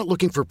 If you're not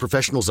looking for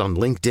professionals on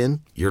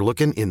LinkedIn, you're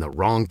looking in the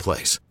wrong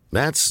place.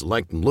 That's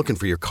like looking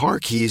for your car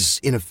keys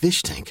in a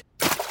fish tank.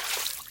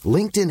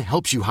 LinkedIn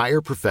helps you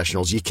hire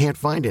professionals you can't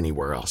find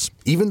anywhere else,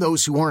 even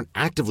those who aren't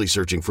actively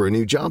searching for a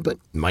new job but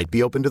might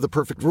be open to the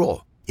perfect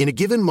role. In a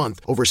given month,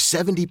 over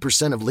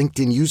 70% of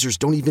LinkedIn users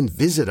don't even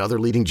visit other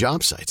leading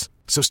job sites.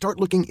 So start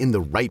looking in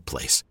the right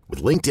place.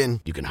 With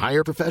LinkedIn, you can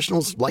hire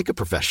professionals like a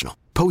professional.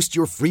 Post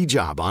your free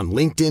job on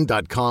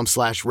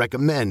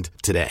linkedin.com/recommend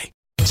today.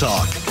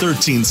 Talk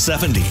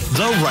 1370,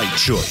 the right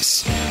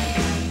choice.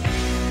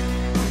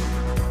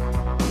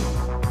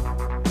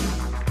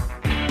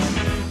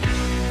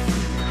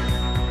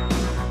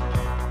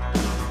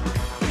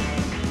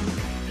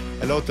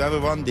 Hello to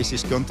everyone, this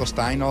is Guenther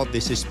Steiner,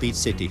 this is Speed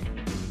City.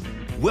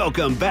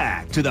 Welcome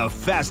back to the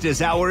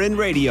fastest hour in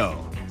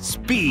radio,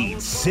 Speed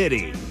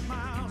City.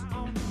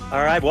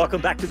 All right,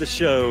 welcome back to the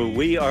show.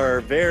 We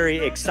are very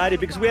excited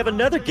because we have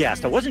another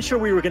guest. I wasn't sure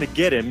we were going to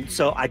get him,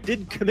 so I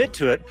didn't commit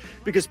to it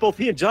because both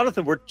he and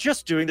Jonathan were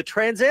just doing the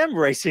Trans Am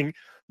racing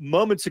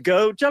moments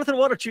ago. Jonathan,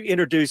 why don't you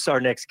introduce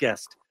our next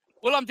guest?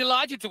 Well, I'm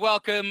delighted to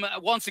welcome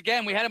once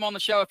again. We had him on the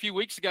show a few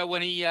weeks ago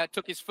when he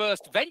took his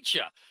first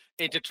venture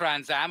into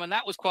Trans Am, and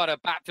that was quite a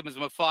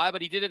baptism of fire,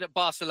 but he did it at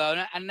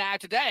Barcelona. And now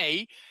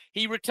today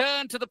he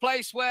returned to the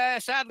place where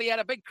sadly he had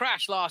a big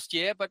crash last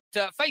year, but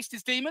faced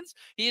his demons.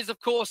 He is, of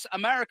course,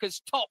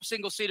 America's top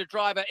single-seater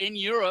driver in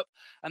Europe,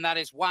 and that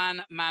is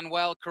Juan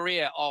Manuel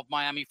Correa of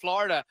Miami,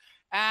 Florida.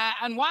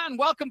 And Juan,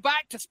 welcome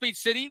back to Speed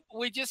City.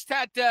 We just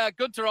had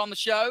Guenther on the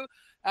show,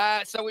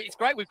 so it's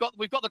great. We've got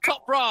the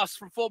top brass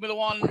from Formula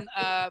One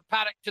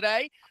paddock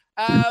today.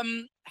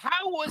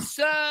 How was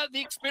the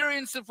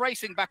experience of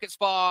racing back at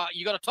Spa?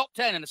 You got a top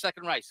 10 in the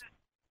second race.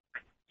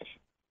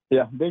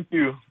 Yeah, thank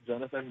you,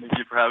 Jonathan. Thank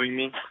you for having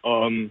me.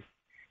 I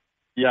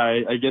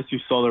guess you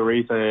saw the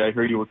race. I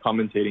heard you were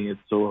commentating it,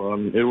 so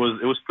it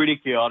was pretty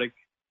chaotic.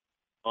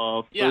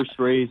 First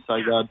race,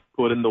 I got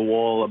put in the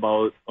wall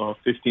about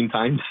 15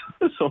 times,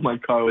 so my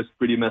car was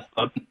pretty messed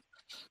up.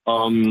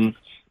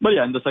 But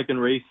yeah, in the second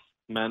race,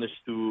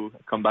 managed to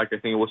come back. I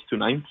think it was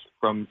 2/9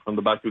 from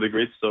the back of the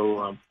grid.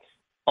 So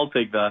I'll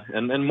take that.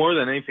 And more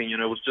than anything, it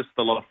was just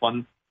a lot of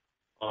fun.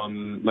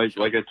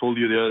 Like I told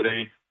you the other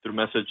day through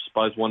message,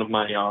 Spa is one of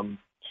my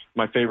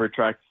favorite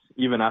tracks,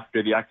 even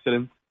after the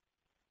accident.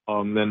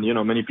 Then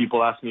many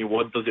people ask me,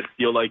 what does it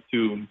feel like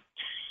to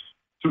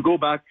go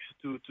back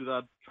to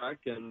that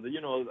track? And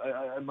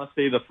I must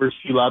say the first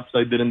few laps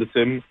I did in the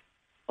sim,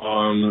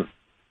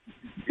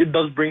 it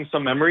does bring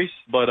some memories,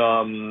 but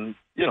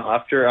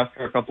after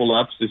a couple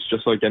laps, it's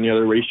just like any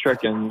other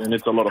racetrack, and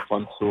it's a lot of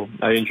fun. So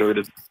I enjoyed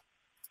it.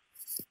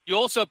 You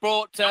also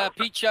brought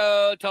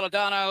Picho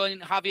Toledano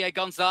and Javier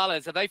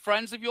Gonzalez. Are they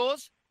friends of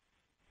yours?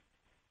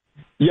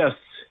 Yes.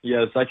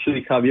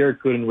 Actually, Javier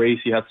couldn't race.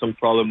 He had some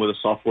problem with the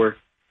software.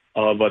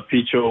 But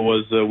Picho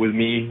was with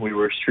me. We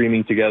were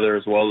streaming together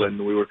as well,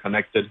 and we were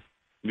connected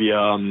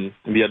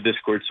via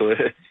Discord. So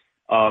it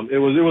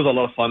was a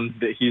lot of fun.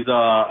 He's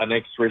an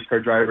ex-race car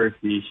driver.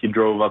 He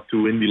drove up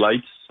to Indy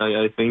Lights,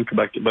 I think,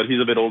 but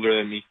he's a bit older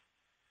than me.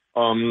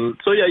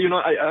 So yeah,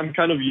 I'm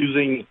kind of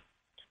using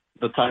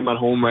the time at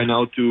home right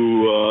now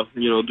to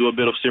do a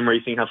bit of sim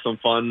racing, have some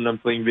fun. I'm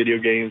playing video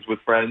games with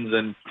friends,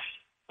 and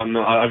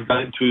I've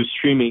gotten into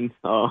streaming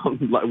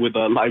with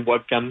a live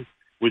webcam,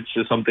 which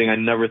is something I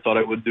never thought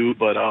I would do,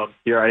 but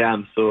here I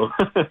am. So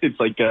it's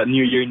like a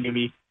new year, new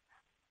me.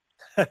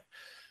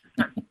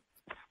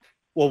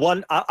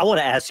 Well, I want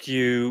to ask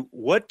you,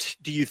 what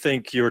do you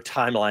think your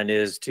timeline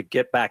is to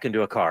get back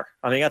into a car?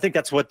 I mean, I think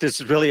that's what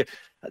this is really,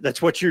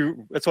 that's what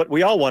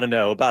we all want to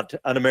know about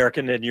an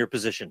American in your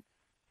position.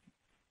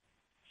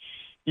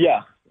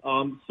 Yeah.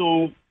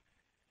 So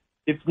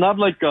it's not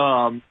like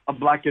a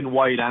black and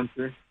white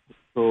answer.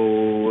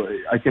 So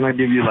I cannot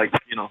give you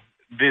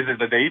this is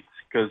the date,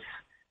 because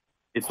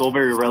it's all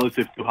very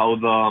relative to how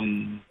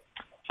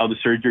the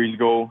surgeries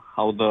go,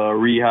 how the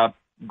rehab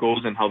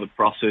goes, and how the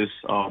process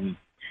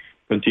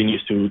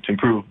continues to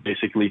improve,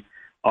 basically.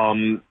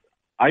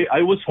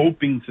 I was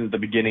hoping since the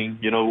beginning,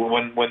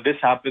 when this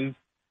happened,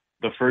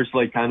 the first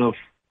kind of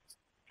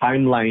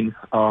timeline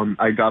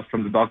I got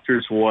from the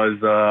doctors was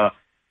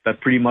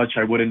that pretty much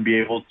I wouldn't be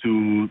able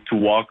to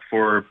walk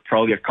for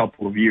probably a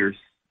couple of years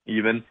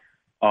even.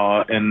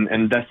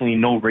 And definitely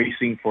no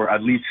racing for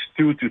at least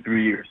 2 to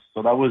 3 years.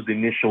 So that was the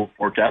initial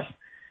forecast,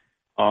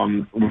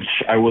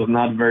 which I was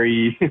not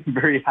very,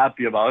 very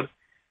happy about.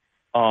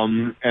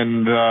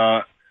 And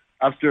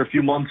after a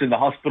few months in the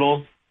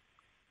hospital,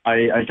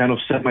 I kind of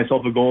set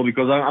myself a goal,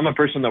 because I'm a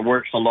person that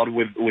works a lot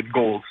with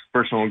goals,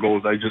 personal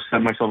goals. I just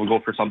set myself a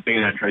goal for something,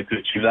 and I try to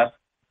achieve that.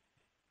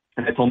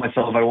 And I told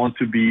myself I want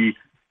to be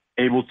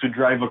able to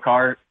drive a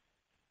car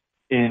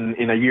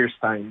in a year's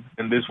time.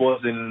 And this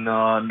was in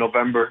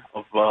November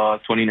of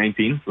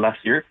 2019, last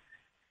year.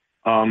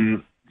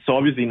 So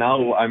obviously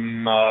now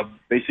I'm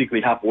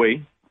basically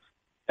halfway.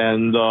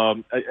 And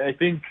I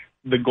think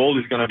the goal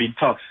is going to be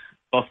tough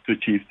to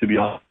achieve, to be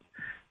honest.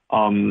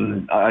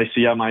 I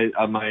see at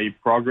my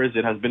progress,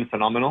 it has been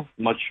phenomenal,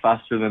 much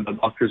faster than the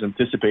doctors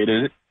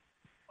anticipated it.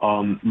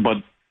 But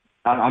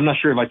I'm not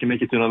sure if I can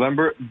make it to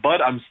November,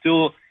 but I'm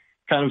still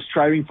kind of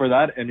striving for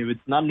that. And if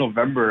it's not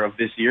November of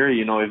this year,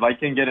 if I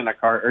can get in a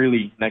car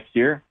early next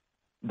year,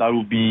 that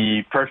would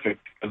be perfect,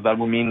 because that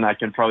would mean I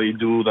can probably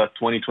do the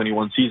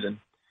 2021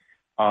 season,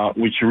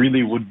 which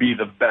really would be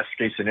the best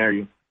case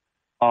scenario.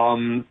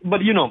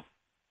 But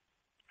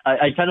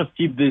I kind of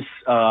keep this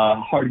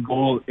hard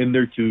goal in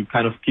there to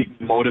kind of keep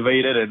me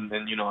motivated and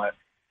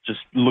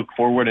just look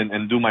forward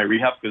and do my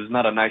rehab, because it's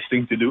not a nice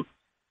thing to do.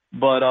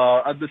 But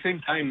at the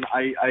same time,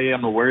 I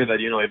am aware that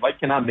if I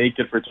cannot make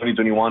it for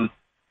 2021,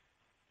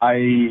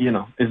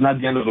 it's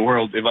not the end of the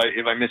world if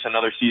I miss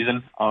another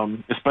season,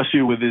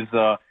 especially with this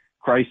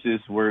crisis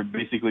where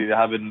basically they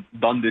haven't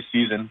done this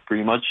season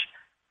pretty much.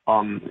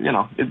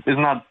 It's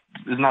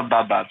not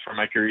that bad for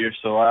my career.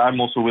 So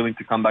I'm also willing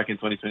to come back in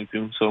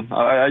 2022. So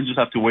I just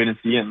have to wait and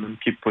see and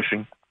keep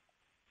pushing.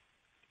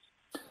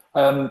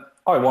 Hi,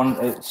 Juan.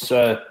 It's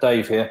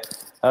Dave here.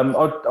 I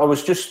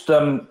was just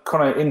kind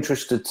of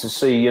interested to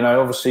see,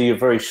 obviously you're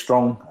very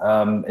strong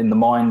in the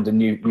mind,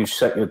 and you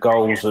set your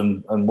goals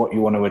and what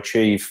you want to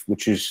achieve,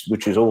 which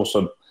is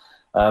awesome.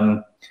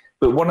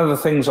 But one of the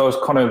things I was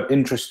kind of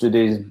interested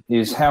in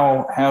is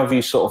how have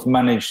you sort of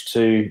managed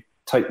to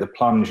take the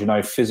plunge,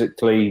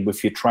 physically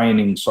with your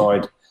training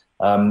side,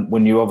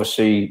 when you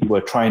obviously were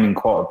training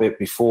quite a bit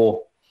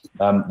before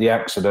the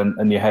accident,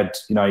 and you had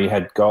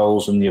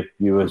goals, and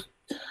you were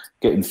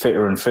getting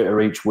fitter and fitter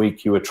each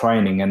week you were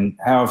training, and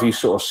how have you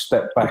sort of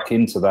stepped back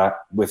into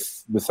that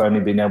with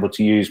only being able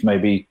to use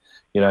maybe,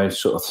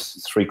 sort of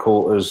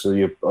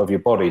 3/4 of your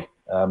body,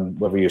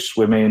 whether you're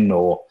swimming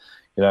or,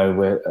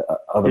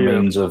 other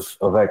means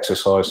of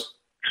exercise?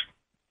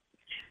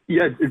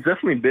 Yeah, it's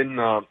definitely been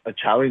a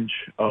challenge.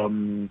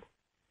 And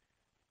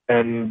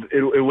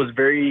it was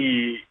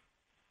very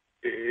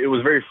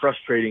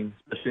frustrating,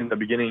 especially in the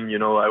beginning.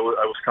 I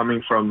was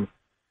coming from,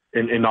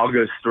 in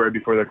August, right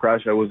before the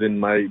crash, I was in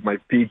my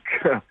peak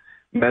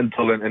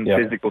mental and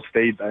physical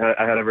state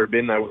I had ever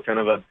been. I was kind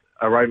of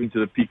arriving to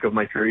the peak of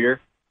my career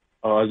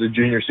as a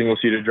junior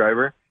single-seater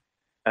driver.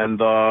 And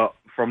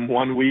from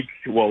 1 week,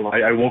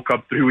 I woke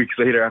up 3 weeks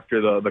later after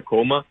the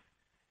coma.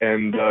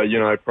 And,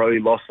 I probably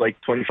lost like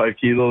 25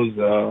 kilos.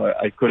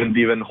 I couldn't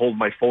even hold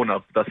my phone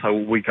up. That's how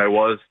weak I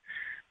was.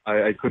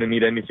 I couldn't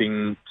eat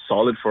anything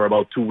solid for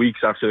about 2 weeks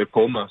after the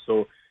coma.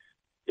 So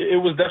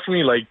it was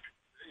definitely like,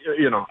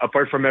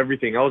 apart from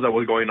everything else that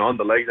was going on,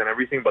 the legs and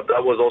everything, but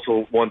that was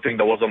also one thing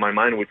that was on my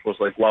mind, which was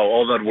like, wow,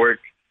 all that work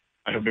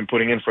I have been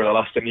putting in for the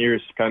last 10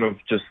 years kind of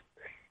just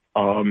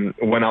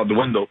went out the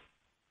window.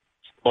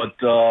 But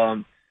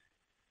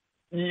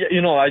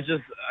Yeah, I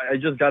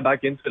just got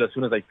back into it as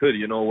soon as I could.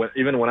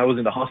 Even when I was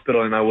in the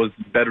hospital and I was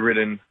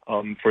bedridden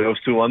for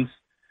those 2 months,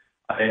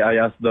 I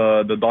asked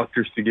the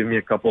doctors to give me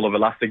a couple of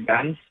elastic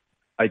bands.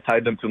 I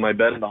tied them to my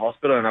bed in the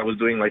hospital, and I was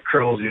doing like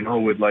curls,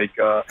 with like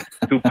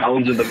 2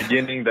 pounds in the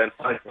beginning, then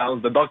 5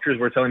 pounds. The doctors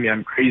were telling me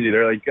I'm crazy.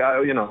 They're like,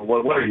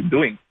 what are you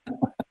doing?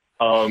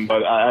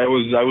 But I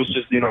was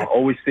just,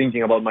 always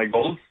thinking about my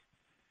goals,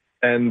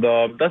 and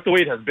that's the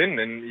way it has been.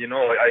 And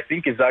I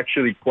think it's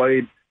actually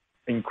quite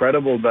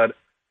incredible that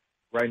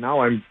right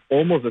now I'm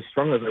almost as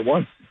strong as I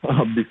was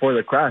before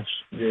the crash.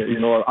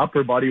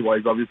 Upper body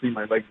wise, obviously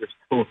my legs are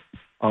still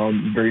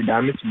very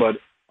damaged, but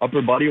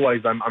upper body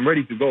wise, I'm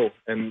ready to go,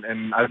 and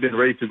I've been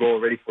ready to go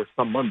already for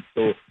some months.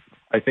 So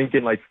I think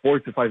in like 4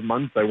 to 5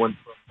 months, I went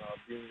from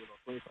being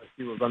 25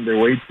 kilos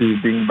underweight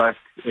to being back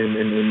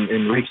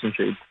in racing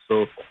shape.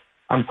 So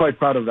I'm quite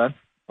proud of that,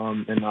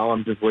 and now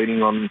I'm just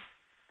waiting on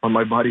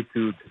my body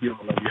to heal.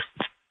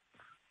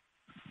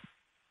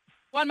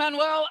 Juan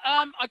Manuel,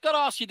 I've got to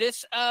ask you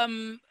this.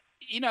 I'm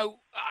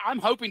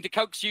hoping to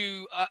coax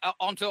you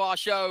onto our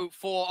show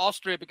for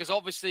Austria, because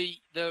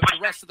obviously the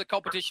rest of the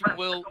competition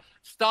will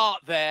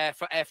start there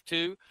for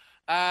F2.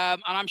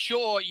 And I'm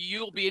sure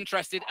you'll be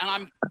interested. And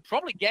I'm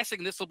probably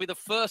guessing this will be the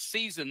first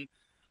season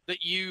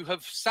that you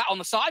have sat on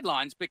the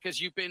sidelines, because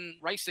you've been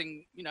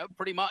racing,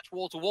 pretty much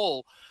wall to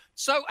wall.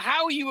 So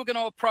how are you going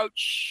to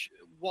approach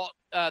what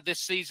this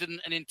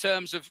season, and in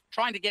terms of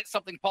trying to get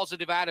something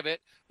positive out of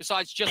it,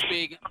 besides just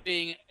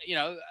being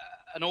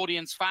an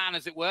audience fan,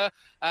 as it were?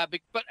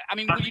 But I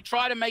mean, will you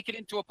try to make it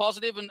into a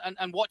positive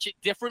and watch it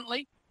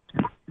differently?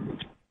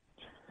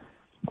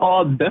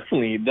 Oh,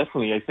 definitely.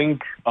 I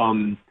think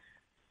I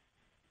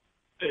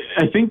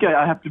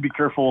have to be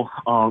careful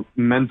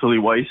mentally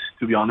wise,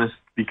 to be honest,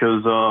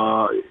 because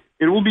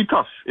it will be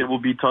tough. It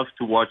will be tough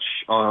to watch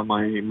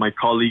my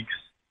colleagues,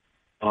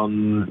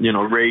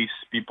 race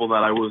people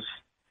that I was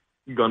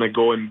gonna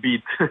go and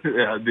beat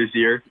this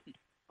year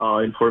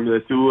in Formula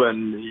 2,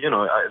 and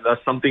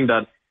that's something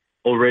that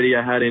already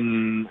I had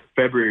in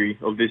February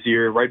of this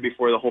year, right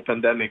before the whole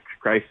pandemic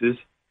crisis.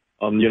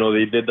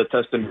 They did the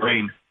test in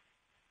rain,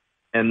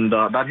 and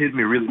that hit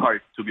me really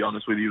hard, to be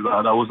honest with you.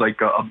 That was like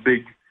a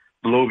big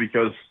blow,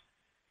 because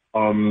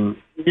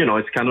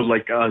it's kind of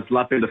like a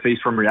slap in the face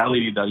from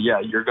reality that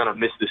you're gonna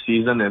miss the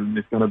season, and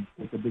it's gonna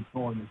take a big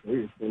toll on your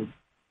career. So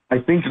I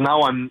think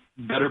now I'm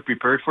better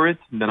prepared for it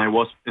than I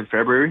was in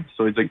February.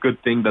 So it's a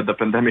good thing that the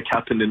pandemic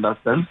happened in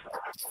that sense.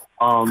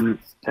 And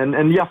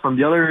from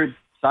the other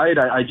side,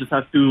 I just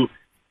have to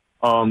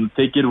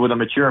take it with a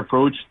mature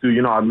approach to,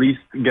 at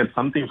least get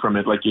something from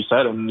it, like you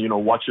said, and,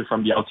 watch it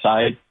from the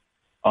outside,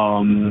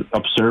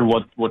 observe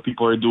what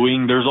people are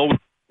doing. There's always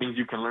things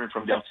you can learn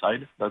from the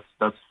outside.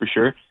 That's for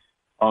sure.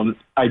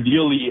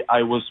 Ideally,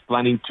 I was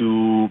planning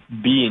to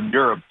be in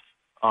Europe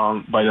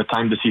by the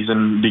time the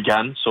season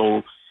began.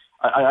 So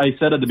I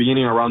said at the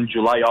beginning, around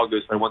July,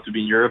 August, I want to be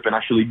in Europe and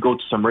actually go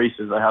to some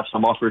races. I have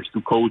some offers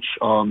to coach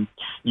young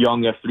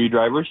F3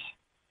 drivers,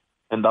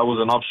 and that was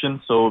an option.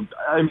 So,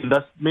 I mean,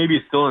 that's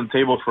maybe still on the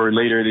table for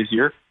later this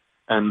year.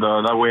 And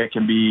that way I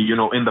can be,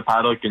 in the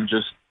paddock and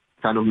just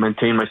kind of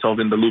maintain myself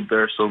in the loop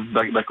there. So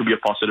that could be a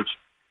positive.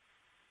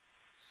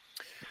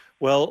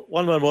 Well,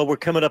 we're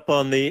coming up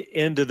on the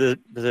end of of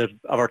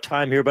our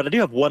time here, but I do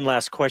have one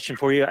last question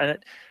for you. And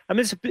I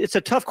mean, it's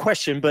a tough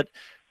question, but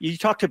you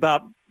talked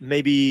about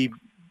maybe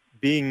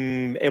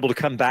being able to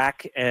come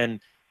back and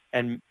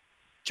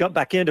jump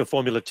back into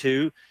Formula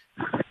 2.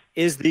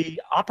 Is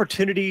the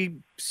opportunity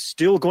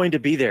still going to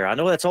be there? I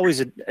know that's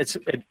always it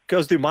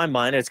goes through my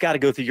mind, and it's got to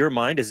go through your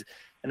mind.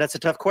 And that's a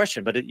tough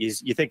question, but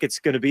you think it's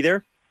going to be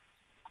there?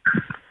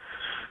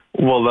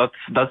 Well,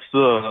 that's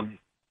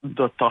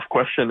the tough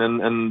question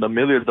and the $1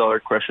 million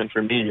question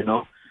for me.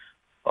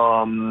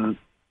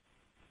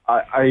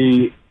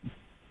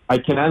 I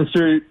can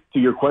answer to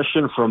your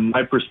question from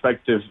my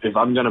perspective if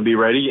I'm going to be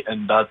ready,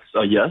 and that's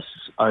a yes.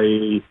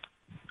 I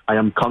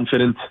am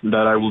confident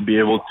that I will be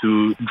able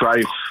to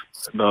drive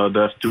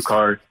the F2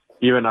 car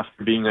even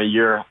after being a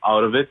year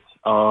out of it.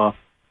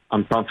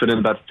 I'm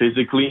confident that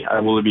physically I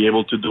will be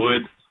able to do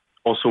it.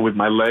 Also with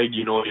my leg,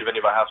 even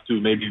if I have to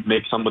maybe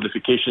make some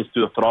modifications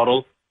to the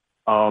throttle.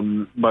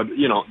 But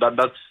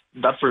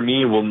that for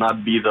me will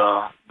not be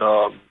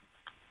the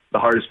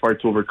hardest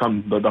part to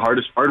overcome. The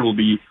hardest part will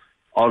be,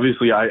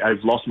 obviously,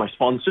 I've lost my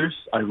sponsors,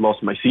 I've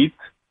lost my seat,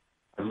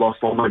 I've lost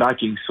all my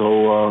backing.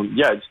 So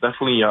it's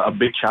definitely a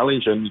big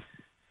challenge, and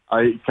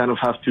I kind of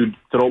have to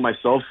throw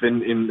myself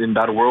in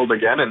that world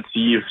again and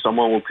see if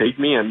someone will take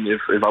me and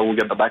if I will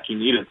get the backing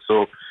needed.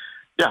 So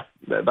yeah,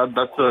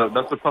 that's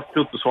a tough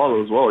pill to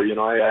swallow as well.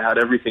 I had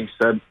everything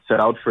set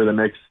out for the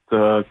next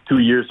 2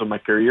 years of my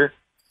career.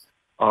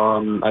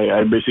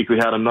 I basically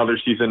had another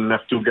season in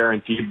F2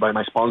 guaranteed by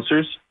my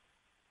sponsors,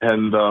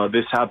 and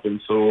this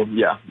happened. So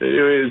yeah,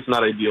 it's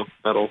not ideal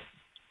at all.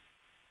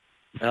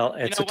 Well,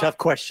 it's a tough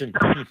question.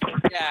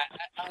 Yeah,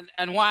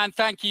 and Juan,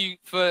 thank you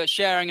for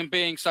sharing and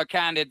being so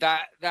candid.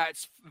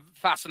 That's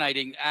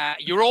fascinating.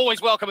 You're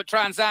always welcome at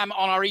Trans Am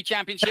on our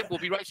E-Championship. We'll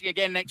be racing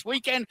again next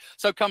weekend,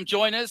 so come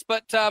join us.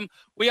 But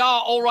we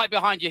are all right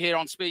behind you here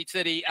on Speed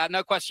City,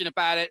 no question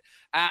about it.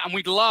 And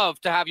we'd love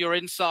to have your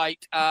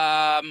insight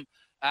at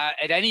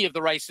any of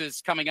the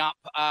races coming up,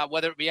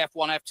 whether it be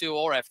F1, F2,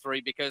 or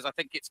F3, because I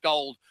think it's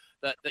gold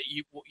that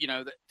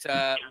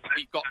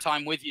we've got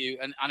time with you.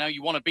 And I know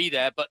you want to be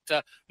there, but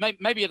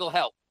maybe it'll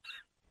help.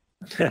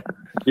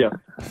 Yeah,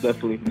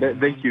 definitely.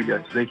 Thank you,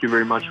 guys. Thank you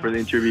very much for the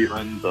interview,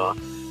 and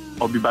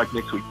I'll be back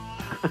next week.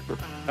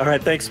 All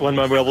right, thanks, Juan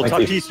Manuel. We'll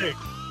talk to you soon.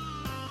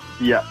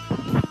 Yeah.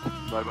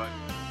 Bye-bye.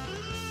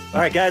 All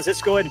right, guys,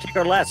 let's go ahead and take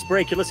our last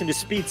break. You're listening to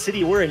Speed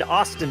City. We're in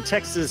Austin,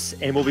 Texas,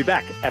 and we'll be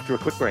back after a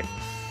quick break.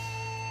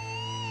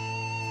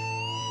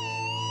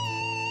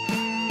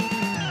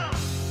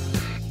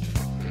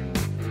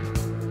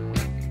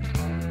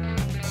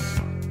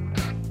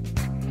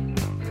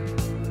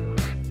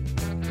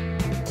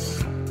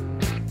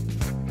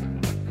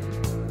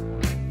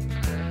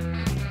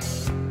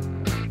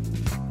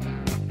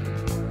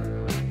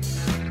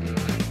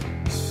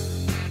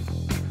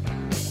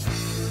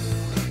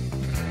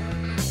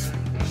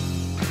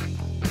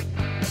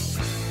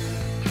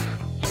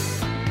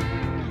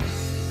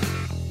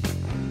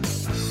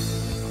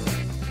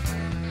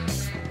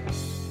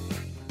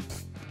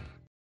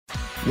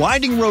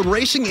 Winding Road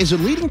Racing is a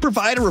leading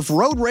provider of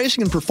road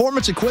racing and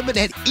performance equipment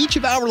at each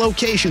of our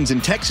locations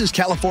in Texas,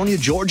 California,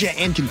 Georgia,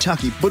 and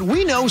Kentucky. But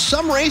we know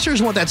some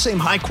racers want that same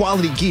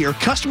high-quality gear,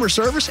 customer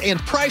service, and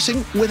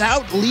pricing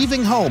without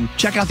leaving home.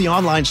 Check out the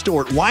online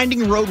store at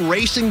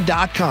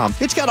windingroadracing.com.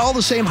 It's got all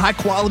the same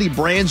high-quality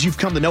brands you've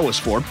come to know us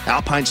for.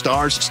 Alpine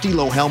Stars,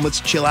 Stilo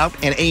helmets, Chill Out,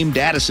 and AIM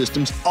data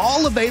systems,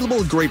 all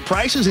available at great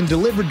prices and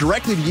delivered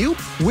directly to you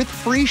with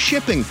free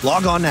shipping.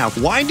 Log on now,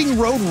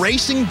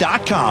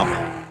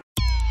 windingroadracing.com.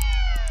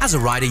 As a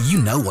rider,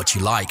 you know what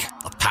you like.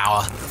 The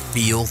power, the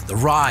feel, the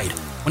ride.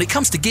 When it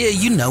comes to gear,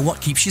 you know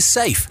what keeps you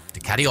safe.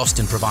 Ducati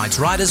Austin provides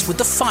riders with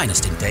the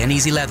finest in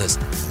Dainese leathers,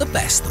 the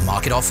best the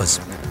market offers.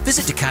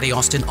 Visit Ducati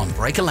Austin on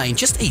Breaker Lane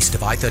just east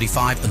of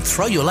I-35 and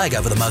throw your leg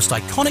over the most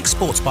iconic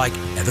sports bike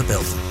ever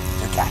built.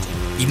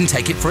 Ducati. Even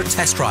take it for a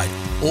test ride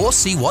or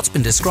see what's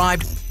been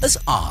described as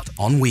art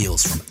on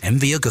wheels from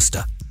MV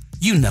Agusta.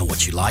 You know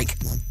what you like.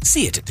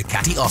 See it at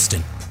Ducati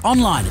Austin.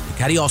 Online at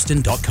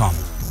DucatiAustin.com.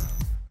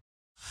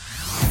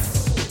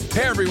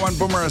 Hey everyone,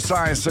 Boomer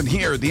Esiason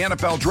here. The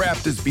NFL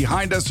Draft is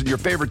behind us and your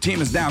favorite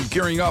team is now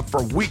gearing up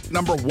for week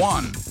number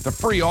 1. The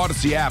free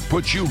Odyssey app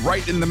puts you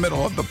right in the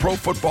middle of the pro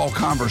football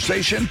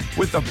conversation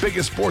with the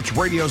biggest sports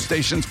radio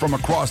stations from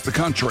across the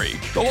country.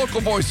 The local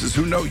voices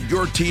who know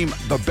your team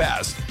the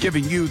best,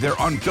 giving you their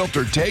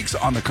unfiltered takes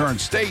on the current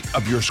state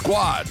of your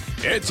squad.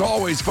 It's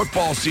always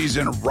football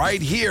season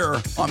right here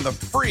on the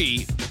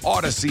free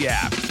Odyssey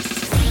app.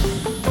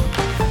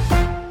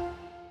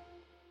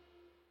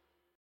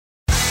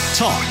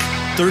 Talk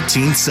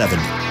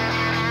 1370.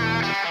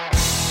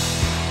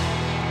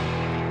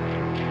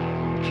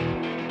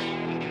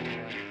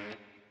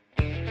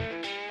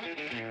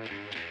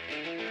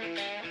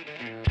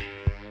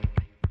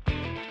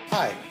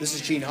 Hi, this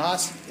is Gene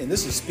Haas, and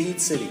this is Speed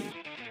City.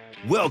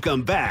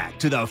 Welcome back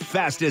to the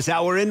fastest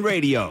hour in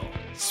radio,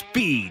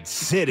 Speed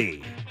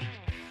City.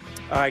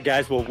 All right,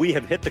 guys. Well, we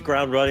have hit the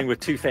ground running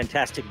with two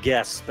fantastic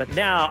guests, but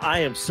now I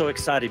am so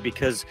excited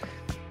because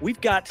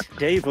we've got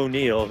Dave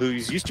O'Neill,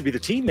 who's used to be the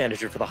team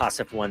manager for the Haas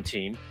F1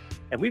 team,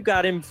 and we've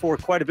got him for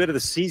quite a bit of the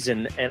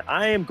season, and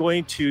I am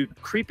going to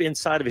creep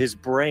inside of his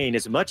brain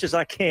as much as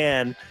I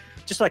can.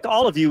 Just like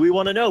all of you, we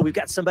want to know. We've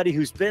got somebody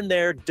who's been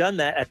there, done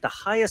that at the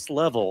highest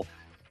level,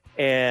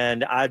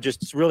 and I'm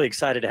just really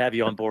excited to have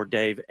you on board,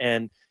 Dave.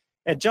 And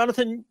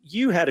Jonathan,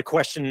 you had a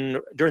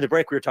question during the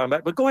break we were talking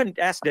about, but go ahead and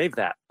ask Dave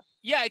that.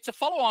 Yeah, it's a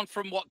follow-on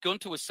from what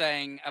Guenther was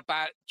saying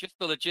about just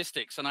the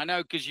logistics. And I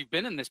know because you've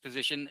been in this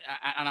position,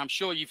 and I'm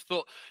sure you've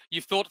thought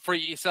for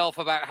yourself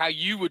about how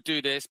you would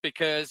do this,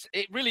 because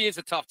it really is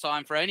a tough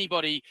time for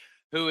anybody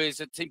who is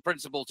a team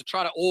principal to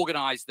try to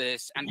organize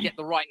this and get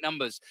the right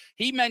numbers.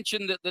 He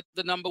mentioned that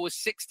the number was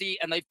 60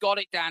 and they've got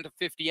it down to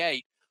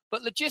 58.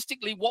 But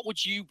logistically, what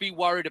would you be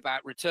worried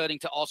about returning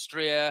to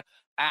Austria,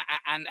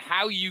 and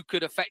how you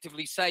could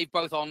effectively save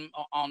both on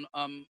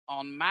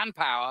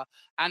manpower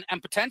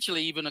and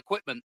potentially even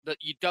equipment that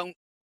you don't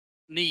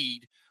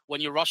need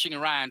when you're rushing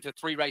around to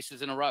 3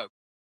 races in a row?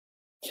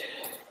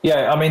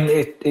 Yeah, I mean,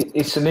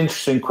 it's an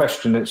interesting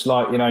question. It's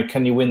like,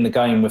 can you win the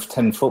game with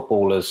 10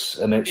 footballers?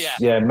 And it's,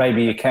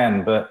 maybe you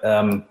can, but,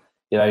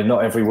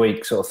 not every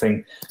week sort of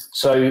thing.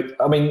 So,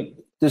 I mean,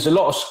 there's a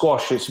lot of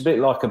squash. It's a bit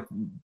like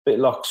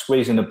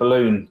squeezing a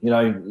balloon.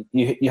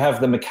 You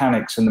have the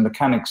mechanics, and the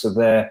mechanics are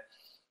there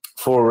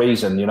for a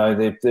reason. An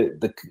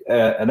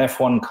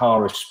F1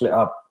 car is split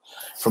up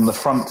from the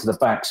front to the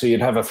back. So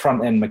you'd have a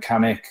front end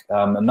mechanic,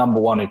 a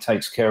number one who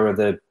takes care of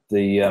the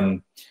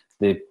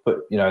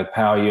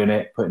power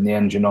unit, putting the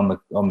engine on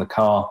the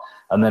car,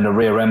 and then a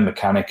rear end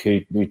mechanic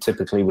who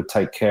typically would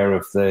take care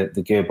of the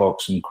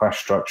gearbox and crash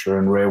structure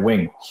and rear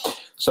wing.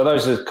 So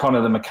those are kind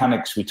of the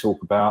mechanics we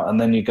talk about,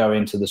 and then you go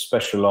into the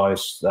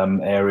specialized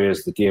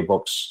areas, the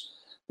gearbox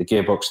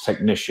gearbox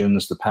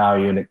technicians, the power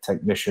unit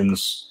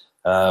technicians,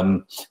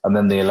 and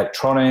then the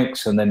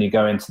electronics, and then you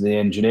go into the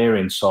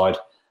engineering side.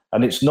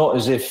 And it's not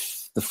as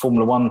if the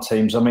Formula One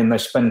teams, I mean, they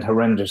spend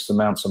horrendous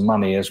amounts of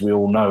money, as we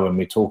all know, and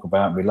we talk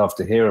about and we love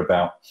to hear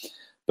about.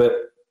 But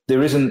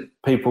there isn't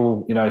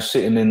people,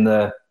 sitting in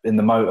the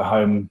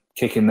motorhome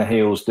kicking the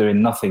heels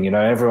doing nothing.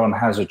 Everyone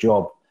has a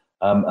job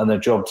and a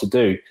job to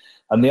do.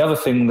 And the other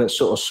thing that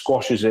sort of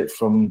squashes it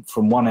from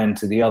one end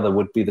to the other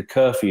would be the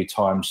curfew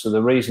times. So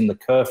the reason the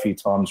curfew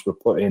times were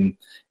put in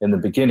the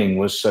beginning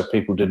was so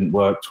people didn't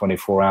work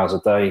 24 hours a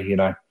day,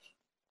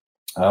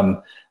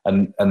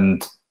 and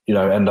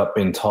end up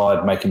being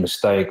tired, making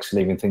mistakes,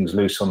 leaving things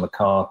loose on the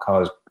car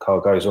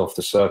goes off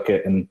the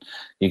circuit and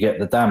you get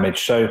the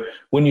damage. So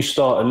when you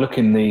start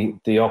looking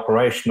the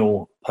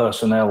operational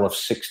personnel of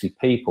 60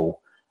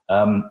 people,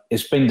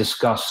 it's been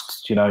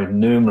discussed,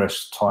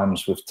 numerous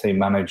times with team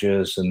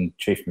managers and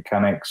chief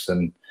mechanics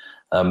and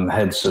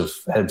heads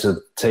of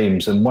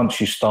teams. And once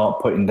you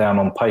start putting down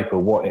on paper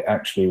what it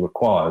actually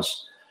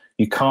requires,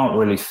 you can't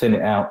really thin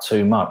it out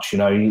too much.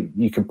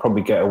 You can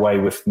probably get away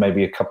with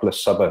maybe a couple of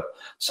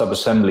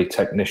sub-assembly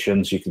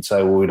technicians. You could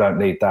say, well, we don't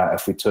need that.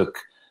 If we took,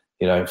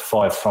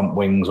 5 front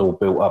wings all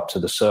built up to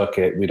the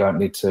circuit, we don't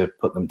need to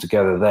put them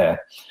together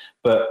there.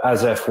 But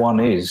as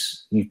F1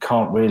 is, you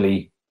can't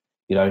really,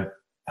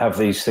 have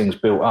these things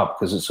built up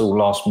because it's all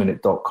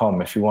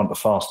lastminute.com. If you want a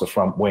faster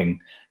front wing,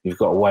 you've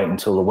got to wait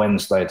until the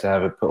Wednesday to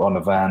have it put on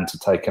a van to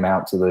taken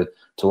out to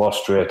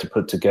Austria to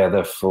put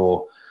together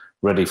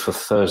ready for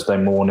Thursday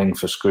morning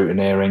for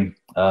scrutineering,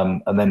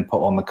 and then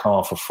put on the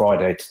car for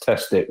Friday to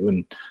test it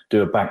and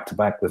do a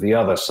back-to-back with the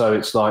other. So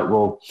it's like,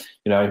 well,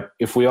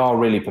 if we are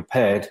really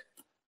prepared,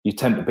 you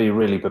tend to be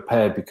really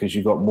prepared because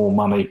you've got more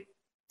money.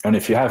 And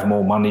if you have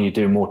more money, you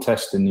do more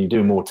testing. You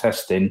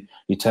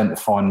you tend to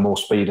find more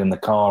speed in the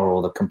car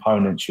or the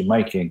components you're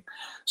making.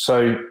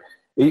 So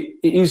it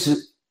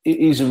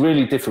is a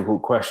really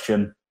difficult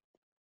question.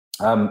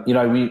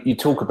 You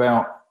talk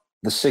about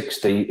the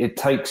 60. It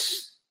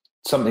takes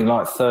something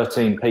like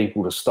 13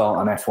 people to start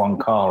an F1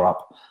 car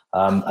up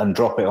and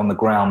drop it on the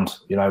ground,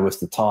 with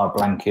the tyre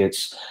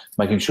blankets,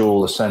 making sure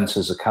all the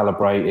sensors are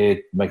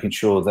calibrated, making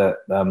sure that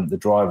the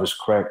driver's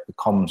correct, the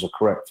comms are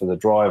correct for the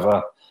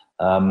driver,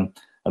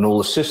 and all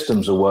the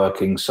systems are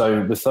working.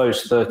 So with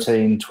those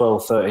 13,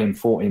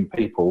 14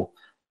 people,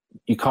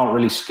 you can't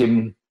really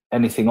skim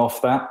anything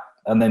off that.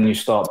 And then you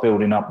start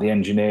building up the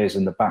engineers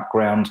in the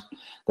background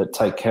that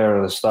take care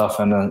of the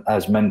stuff. And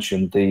as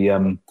mentioned,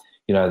 the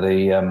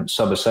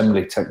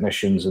sub-assembly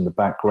technicians in the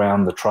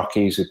background, the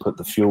truckies who put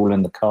the fuel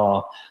in the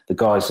car, the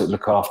guys that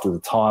look after the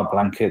tyre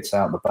blankets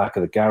out the back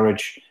of the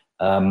garage.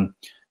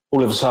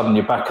 All of a sudden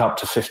you're back up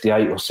to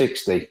 58 or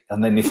 60.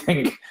 And then you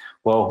think,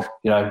 well,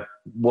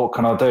 what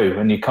can I do?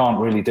 And you can't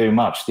really do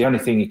much. The only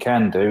thing you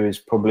can do is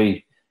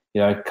probably,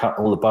 cut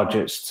all the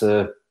budgets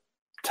to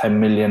 10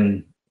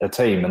 million a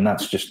team, and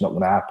that's just not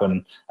going to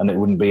happen. And it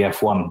wouldn't be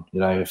F1,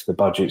 if the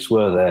budgets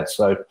were there.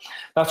 So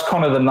that's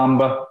kind of the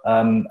number,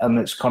 and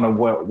it's kind of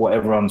what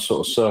everyone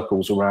sort of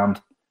circles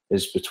around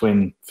is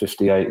between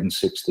 58 and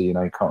 60.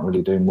 You can't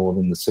really do more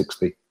than the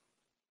 60.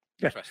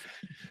 Yeah.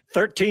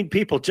 13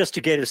 people just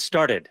to get it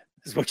started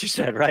is what you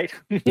said, right?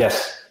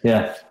 Yes.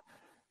 Yeah.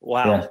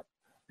 Wow.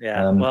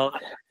 Yeah. Well,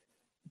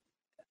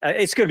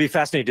 it's going to be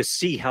fascinating to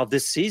see how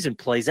this season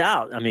plays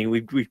out. I mean,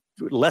 we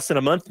less than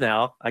a month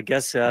now, I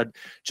guess,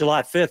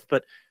 July 5th,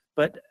 but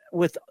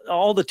with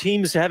all the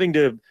teams having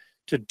to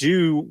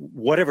do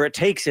whatever it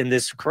takes in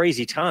this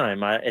crazy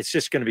time, it's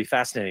just going to be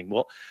fascinating.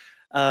 Well,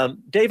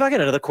 Dave, I got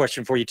another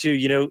question for you too.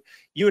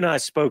 You and I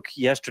spoke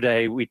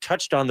yesterday. We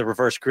touched on the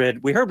reverse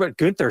grid. We heard what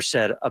Guenther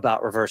said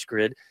about reverse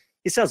grid.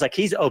 He sounds like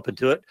he's open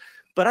to it,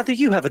 but I think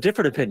you have a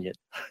different opinion.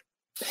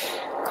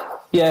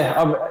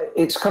 Yeah,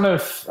 it's kind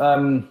of,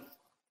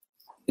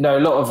 a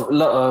lot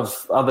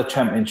of other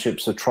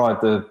championships have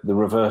tried the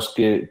reverse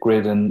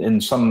grid, and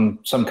in some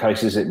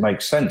cases it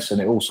makes sense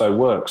and it also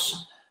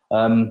works.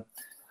 I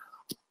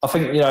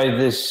think,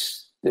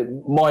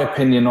 my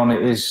opinion on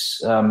it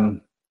is, I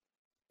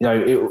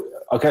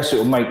guess it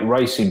will make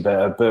racing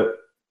better, but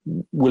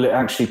will it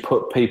actually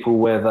put people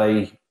where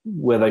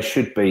they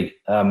should be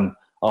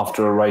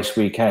after a race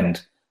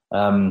weekend?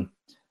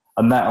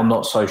 And that I'm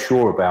not so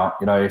sure about.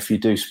 If you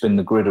do spin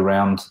the grid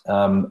around,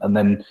 and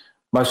then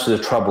most of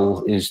the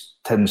trouble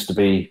tends to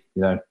be,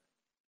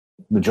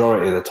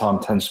 majority of the time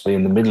tends to be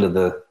in the middle of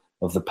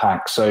the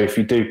pack. So if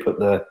you do put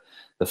the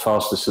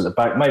fastest at the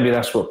back, maybe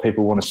that's what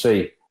people want to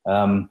see.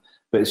 But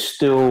it's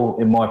still,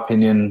 in my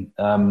opinion,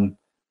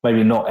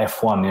 maybe not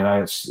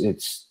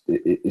F1.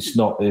 It's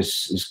not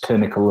as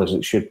clinical as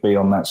it should be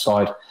on that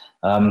side.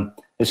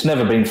 It's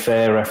never been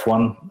fair,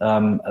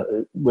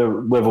 F1.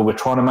 Whether we're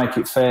trying to make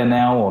it fair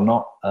now or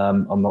not,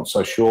 I'm not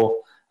so sure.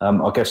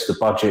 I guess the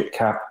budget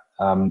cap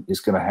is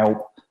going to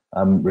help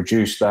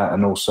reduce that,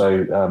 and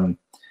also,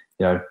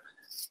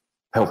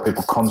 help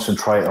people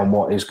concentrate on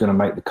what is going to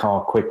make the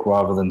car quick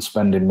rather than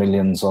spending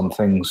millions on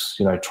things.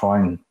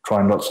 Trying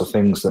lots of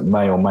things that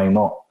may or may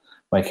not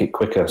make it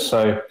quicker.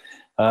 So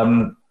I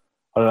don't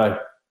know.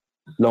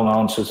 long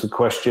answer to the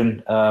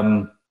question.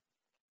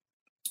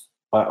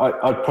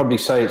 I'd probably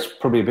say it's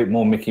probably a bit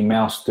more Mickey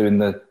Mouse doing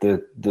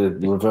the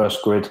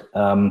reverse grid,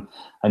 and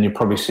you'll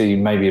probably see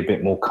maybe a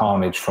bit more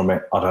carnage from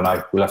it. I don't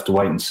know. We'll have to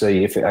wait and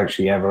see if it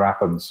actually ever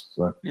happens.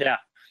 So. Yeah.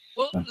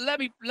 Well, let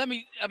me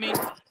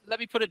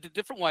put it a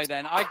different way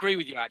then. I agree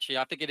with you, actually.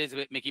 I think it is a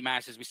bit Mickey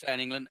Mouse, as we say in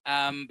England,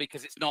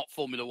 because it's not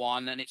Formula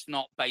One and it's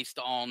not based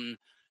on,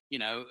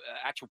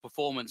 actual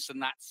performance.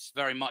 And that's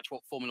very much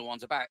what Formula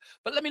One's about.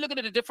 But let me look at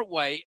it a different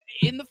way.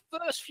 In the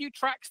first few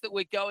tracks that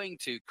we're going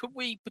to, could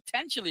we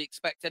potentially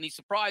expect any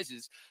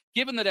surprises,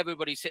 given that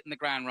everybody's hitting the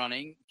ground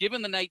running,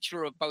 given the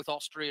nature of both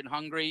Austria and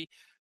Hungary?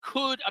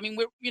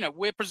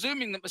 We're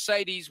presuming that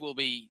Mercedes will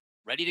be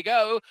ready to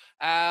go.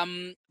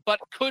 But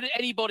could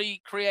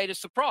anybody create a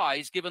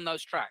surprise given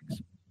those tracks?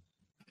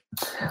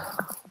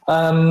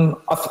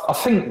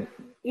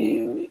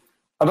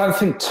 I don't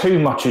think too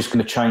much is going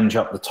to change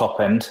up the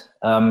top end,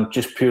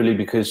 just purely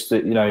because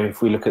that,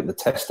 if we look at the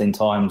testing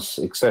times,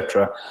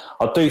 etc.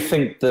 I do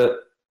think that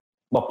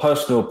my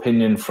personal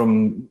opinion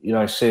from,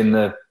 seeing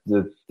the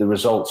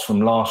results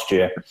from last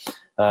year,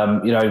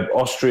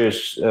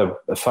 Austria's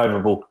a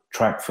favourable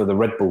track for the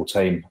Red Bull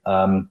team.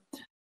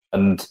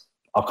 And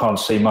I can't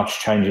see much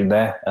changing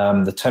there.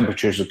 The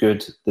temperatures are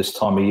good this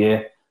time of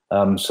year,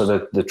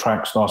 so the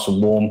track's nice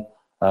and warm.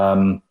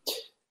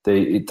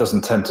 It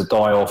doesn't tend to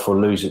die off or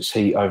lose its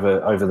heat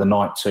over the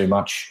night too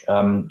much.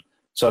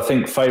 So I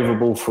think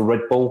favourable for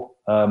Red Bull,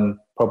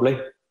 probably.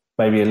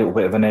 Maybe a little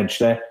bit of an edge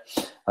there.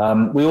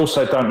 We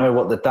also don't know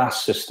what the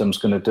DAS system's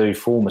going to do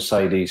for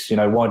Mercedes.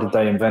 Why did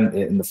they invent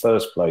it in the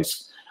first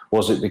place?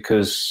 Was it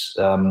because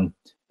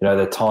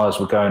their tyres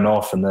were going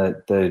off and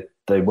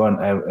they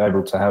weren't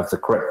able to have the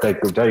correct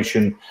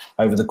degradation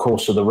over the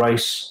course of the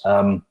race?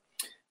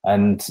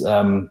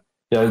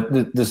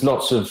 There's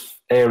lots of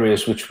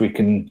areas which we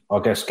can, I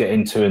guess, get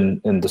into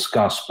and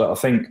discuss. But I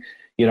think,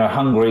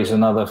 Hungary is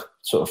another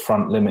sort of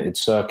front limited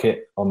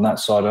circuit on that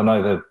side. I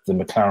know the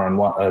McLaren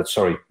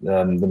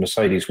the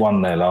Mercedes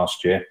won there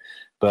last year,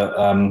 but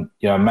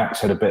Max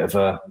had a bit of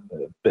a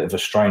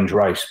strange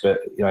race,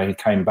 but he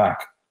came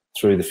back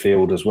through the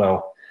field as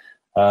well.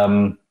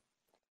 And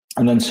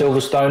then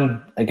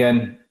Silverstone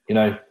again,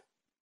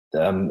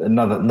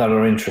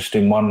 another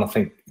interesting one. I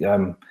think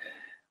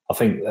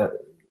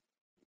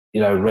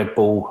Red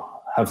Bull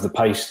have the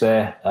pace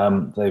there.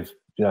 They've,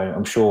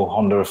 I'm sure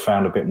Honda have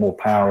found a bit more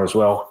power as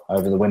well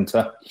over the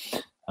winter.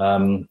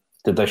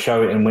 Did they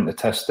show it in winter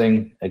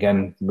testing?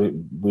 Again,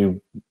 we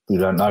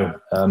don't know.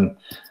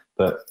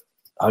 But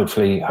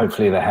hopefully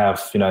they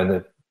have.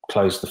 They've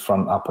closed the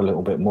front up a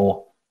little bit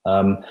more.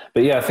 But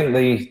yeah, I think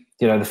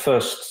the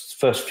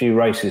first few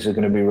races are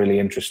going to be really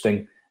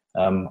interesting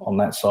on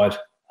that side.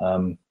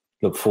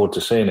 Look forward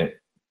to seeing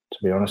it. To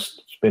be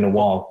honest, it's been a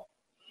while.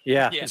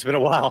 Yeah, it's been a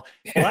while.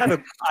 Well,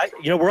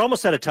 we're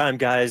almost out of time,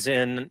 guys,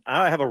 and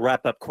I have a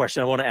wrap-up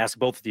question I want to ask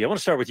both of you. I want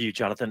to start with you,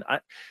 Jonathan.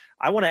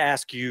 I want to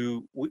ask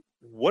you,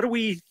 what do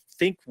we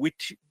think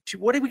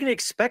what are we going to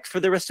expect for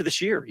the rest of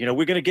this year?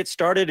 We're going to get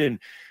started, and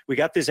we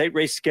got this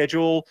 8-race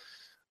schedule.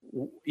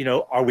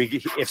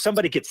 If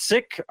somebody gets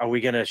sick, are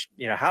we going to,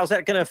 how's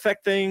that going to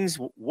affect things?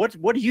 What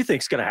do you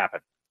think is going to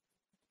happen?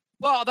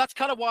 Well, that's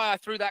kind of why I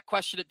threw that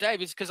question at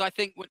Dave, is because I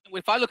think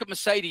if I look at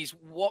Mercedes,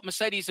 what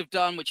Mercedes have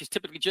done, which is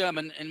typically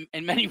German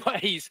in many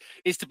ways,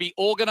 is to be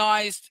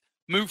organized,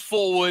 move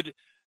forward,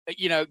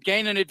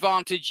 gain an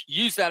advantage,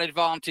 use that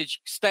advantage,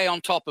 stay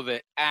on top of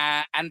it,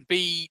 and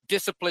be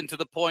disciplined to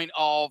the point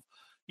of,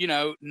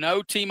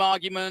 no team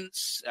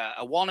arguments,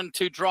 a 1 and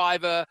 2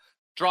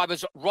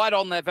 drivers right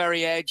on their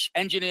very edge,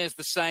 engineers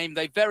the same.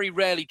 They very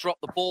rarely drop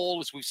the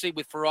ball, as we've seen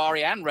with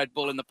Ferrari and Red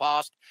Bull in the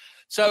past.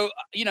 So,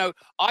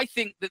 I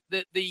think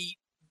that the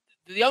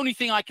only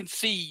thing I can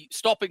see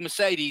stopping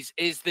Mercedes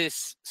is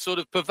this sort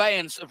of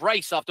purveyance of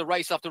race after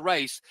race after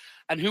race.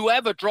 And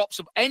whoever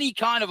drops any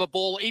kind of a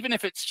ball, even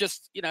if it's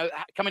just,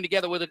 coming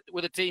together with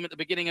a team at the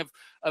beginning of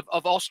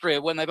Austria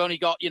when they've only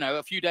got,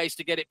 a few days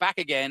to get it back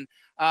again.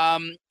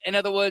 In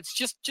other words,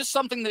 just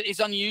something that is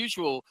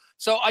unusual.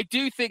 So I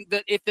do think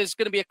that if there's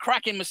going to be a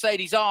crack in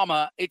Mercedes'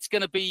 armor, it's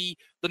going to be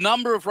the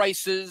number of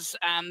races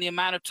and the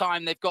amount of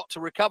time they've got to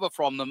recover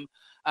from them.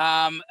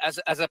 As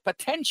a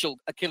potential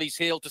Achilles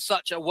heel to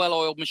such a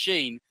well-oiled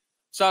machine.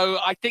 So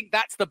I think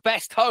that's the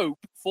best hope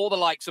for the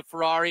likes of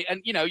Ferrari.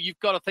 And, you've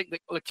got to think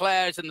that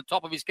Leclerc is in the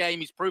top of his game.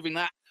 He's proving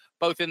that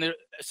both in the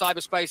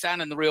cyberspace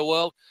and in the real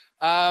world.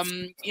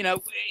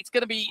 It's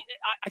going to be,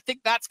 I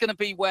think that's going to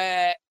be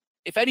where,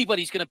 if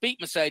anybody's going to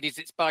beat Mercedes,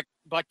 it's by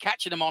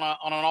catching them on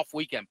an off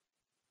weekend.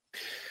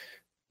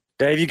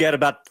 Dave, you got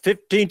about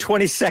 15,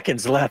 20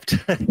 seconds left.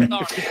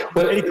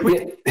 Well,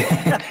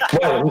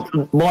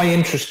 my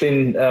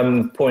interesting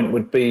point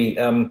would be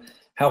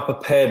how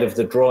prepared have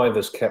the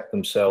drivers kept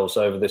themselves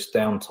over this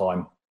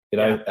downtime?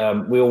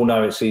 We all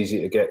know it's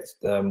easy to get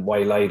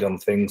waylaid on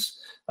things.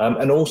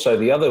 And also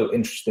the other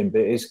interesting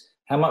bit is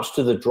how much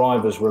do the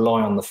drivers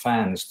rely on the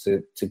fans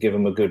to give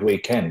them a good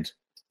weekend?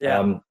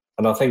 Yeah.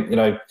 And I think,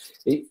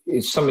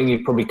 it's something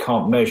you probably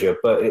can't measure,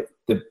 but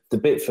the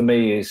bit for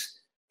me is,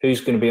 who's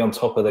going to be on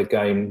top of their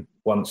game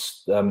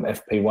once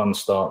FP1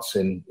 starts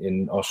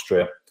in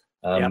Austria.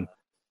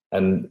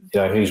 And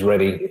he's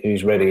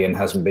ready and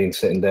hasn't been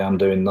sitting down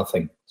doing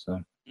nothing.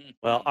 So.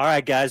 Well, all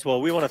right, guys.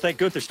 Well, we want to thank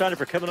Guenther Steiner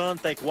for coming on.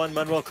 Thank Juan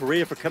Manuel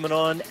Correa for coming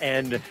on.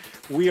 And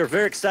we are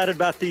very excited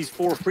about these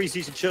 4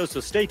 preseason shows. So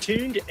stay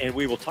tuned, and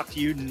we will talk to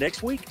you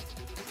next week.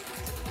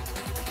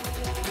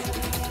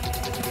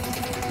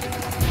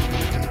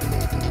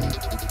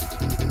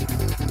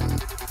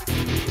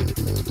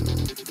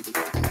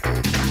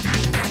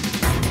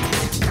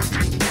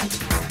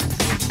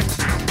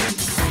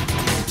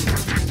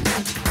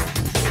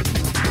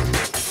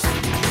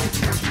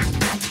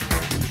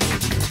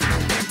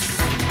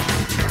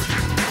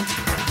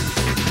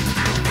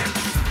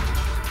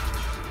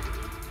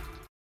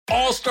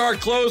 All-star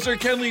closer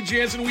Kenley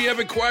Jansen, we have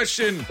a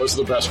question. What's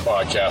the best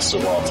podcast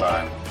of all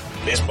time?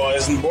 Baseball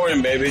isn't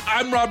boring, baby.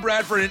 I'm Rob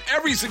Bradford, and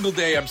every single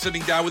day I'm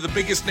sitting down with the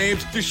biggest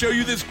names to show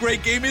you this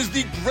great game is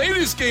the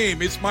greatest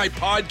game. It's my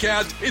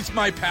podcast. It's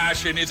my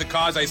passion. It's a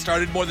cause I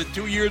started more than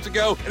 2 years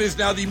ago and is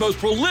now the most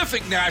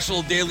prolific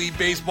national daily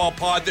baseball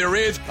pod there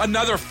is.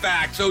 Another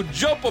fact, so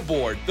jump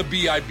aboard the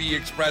BIB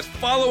Express.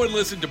 Follow and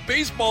listen to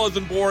Baseball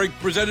Isn't Boring,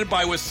 presented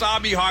by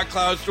Wasabi Hot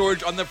Cloud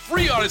Storage on the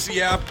free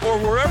Odyssey app or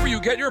wherever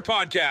you get your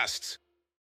podcasts.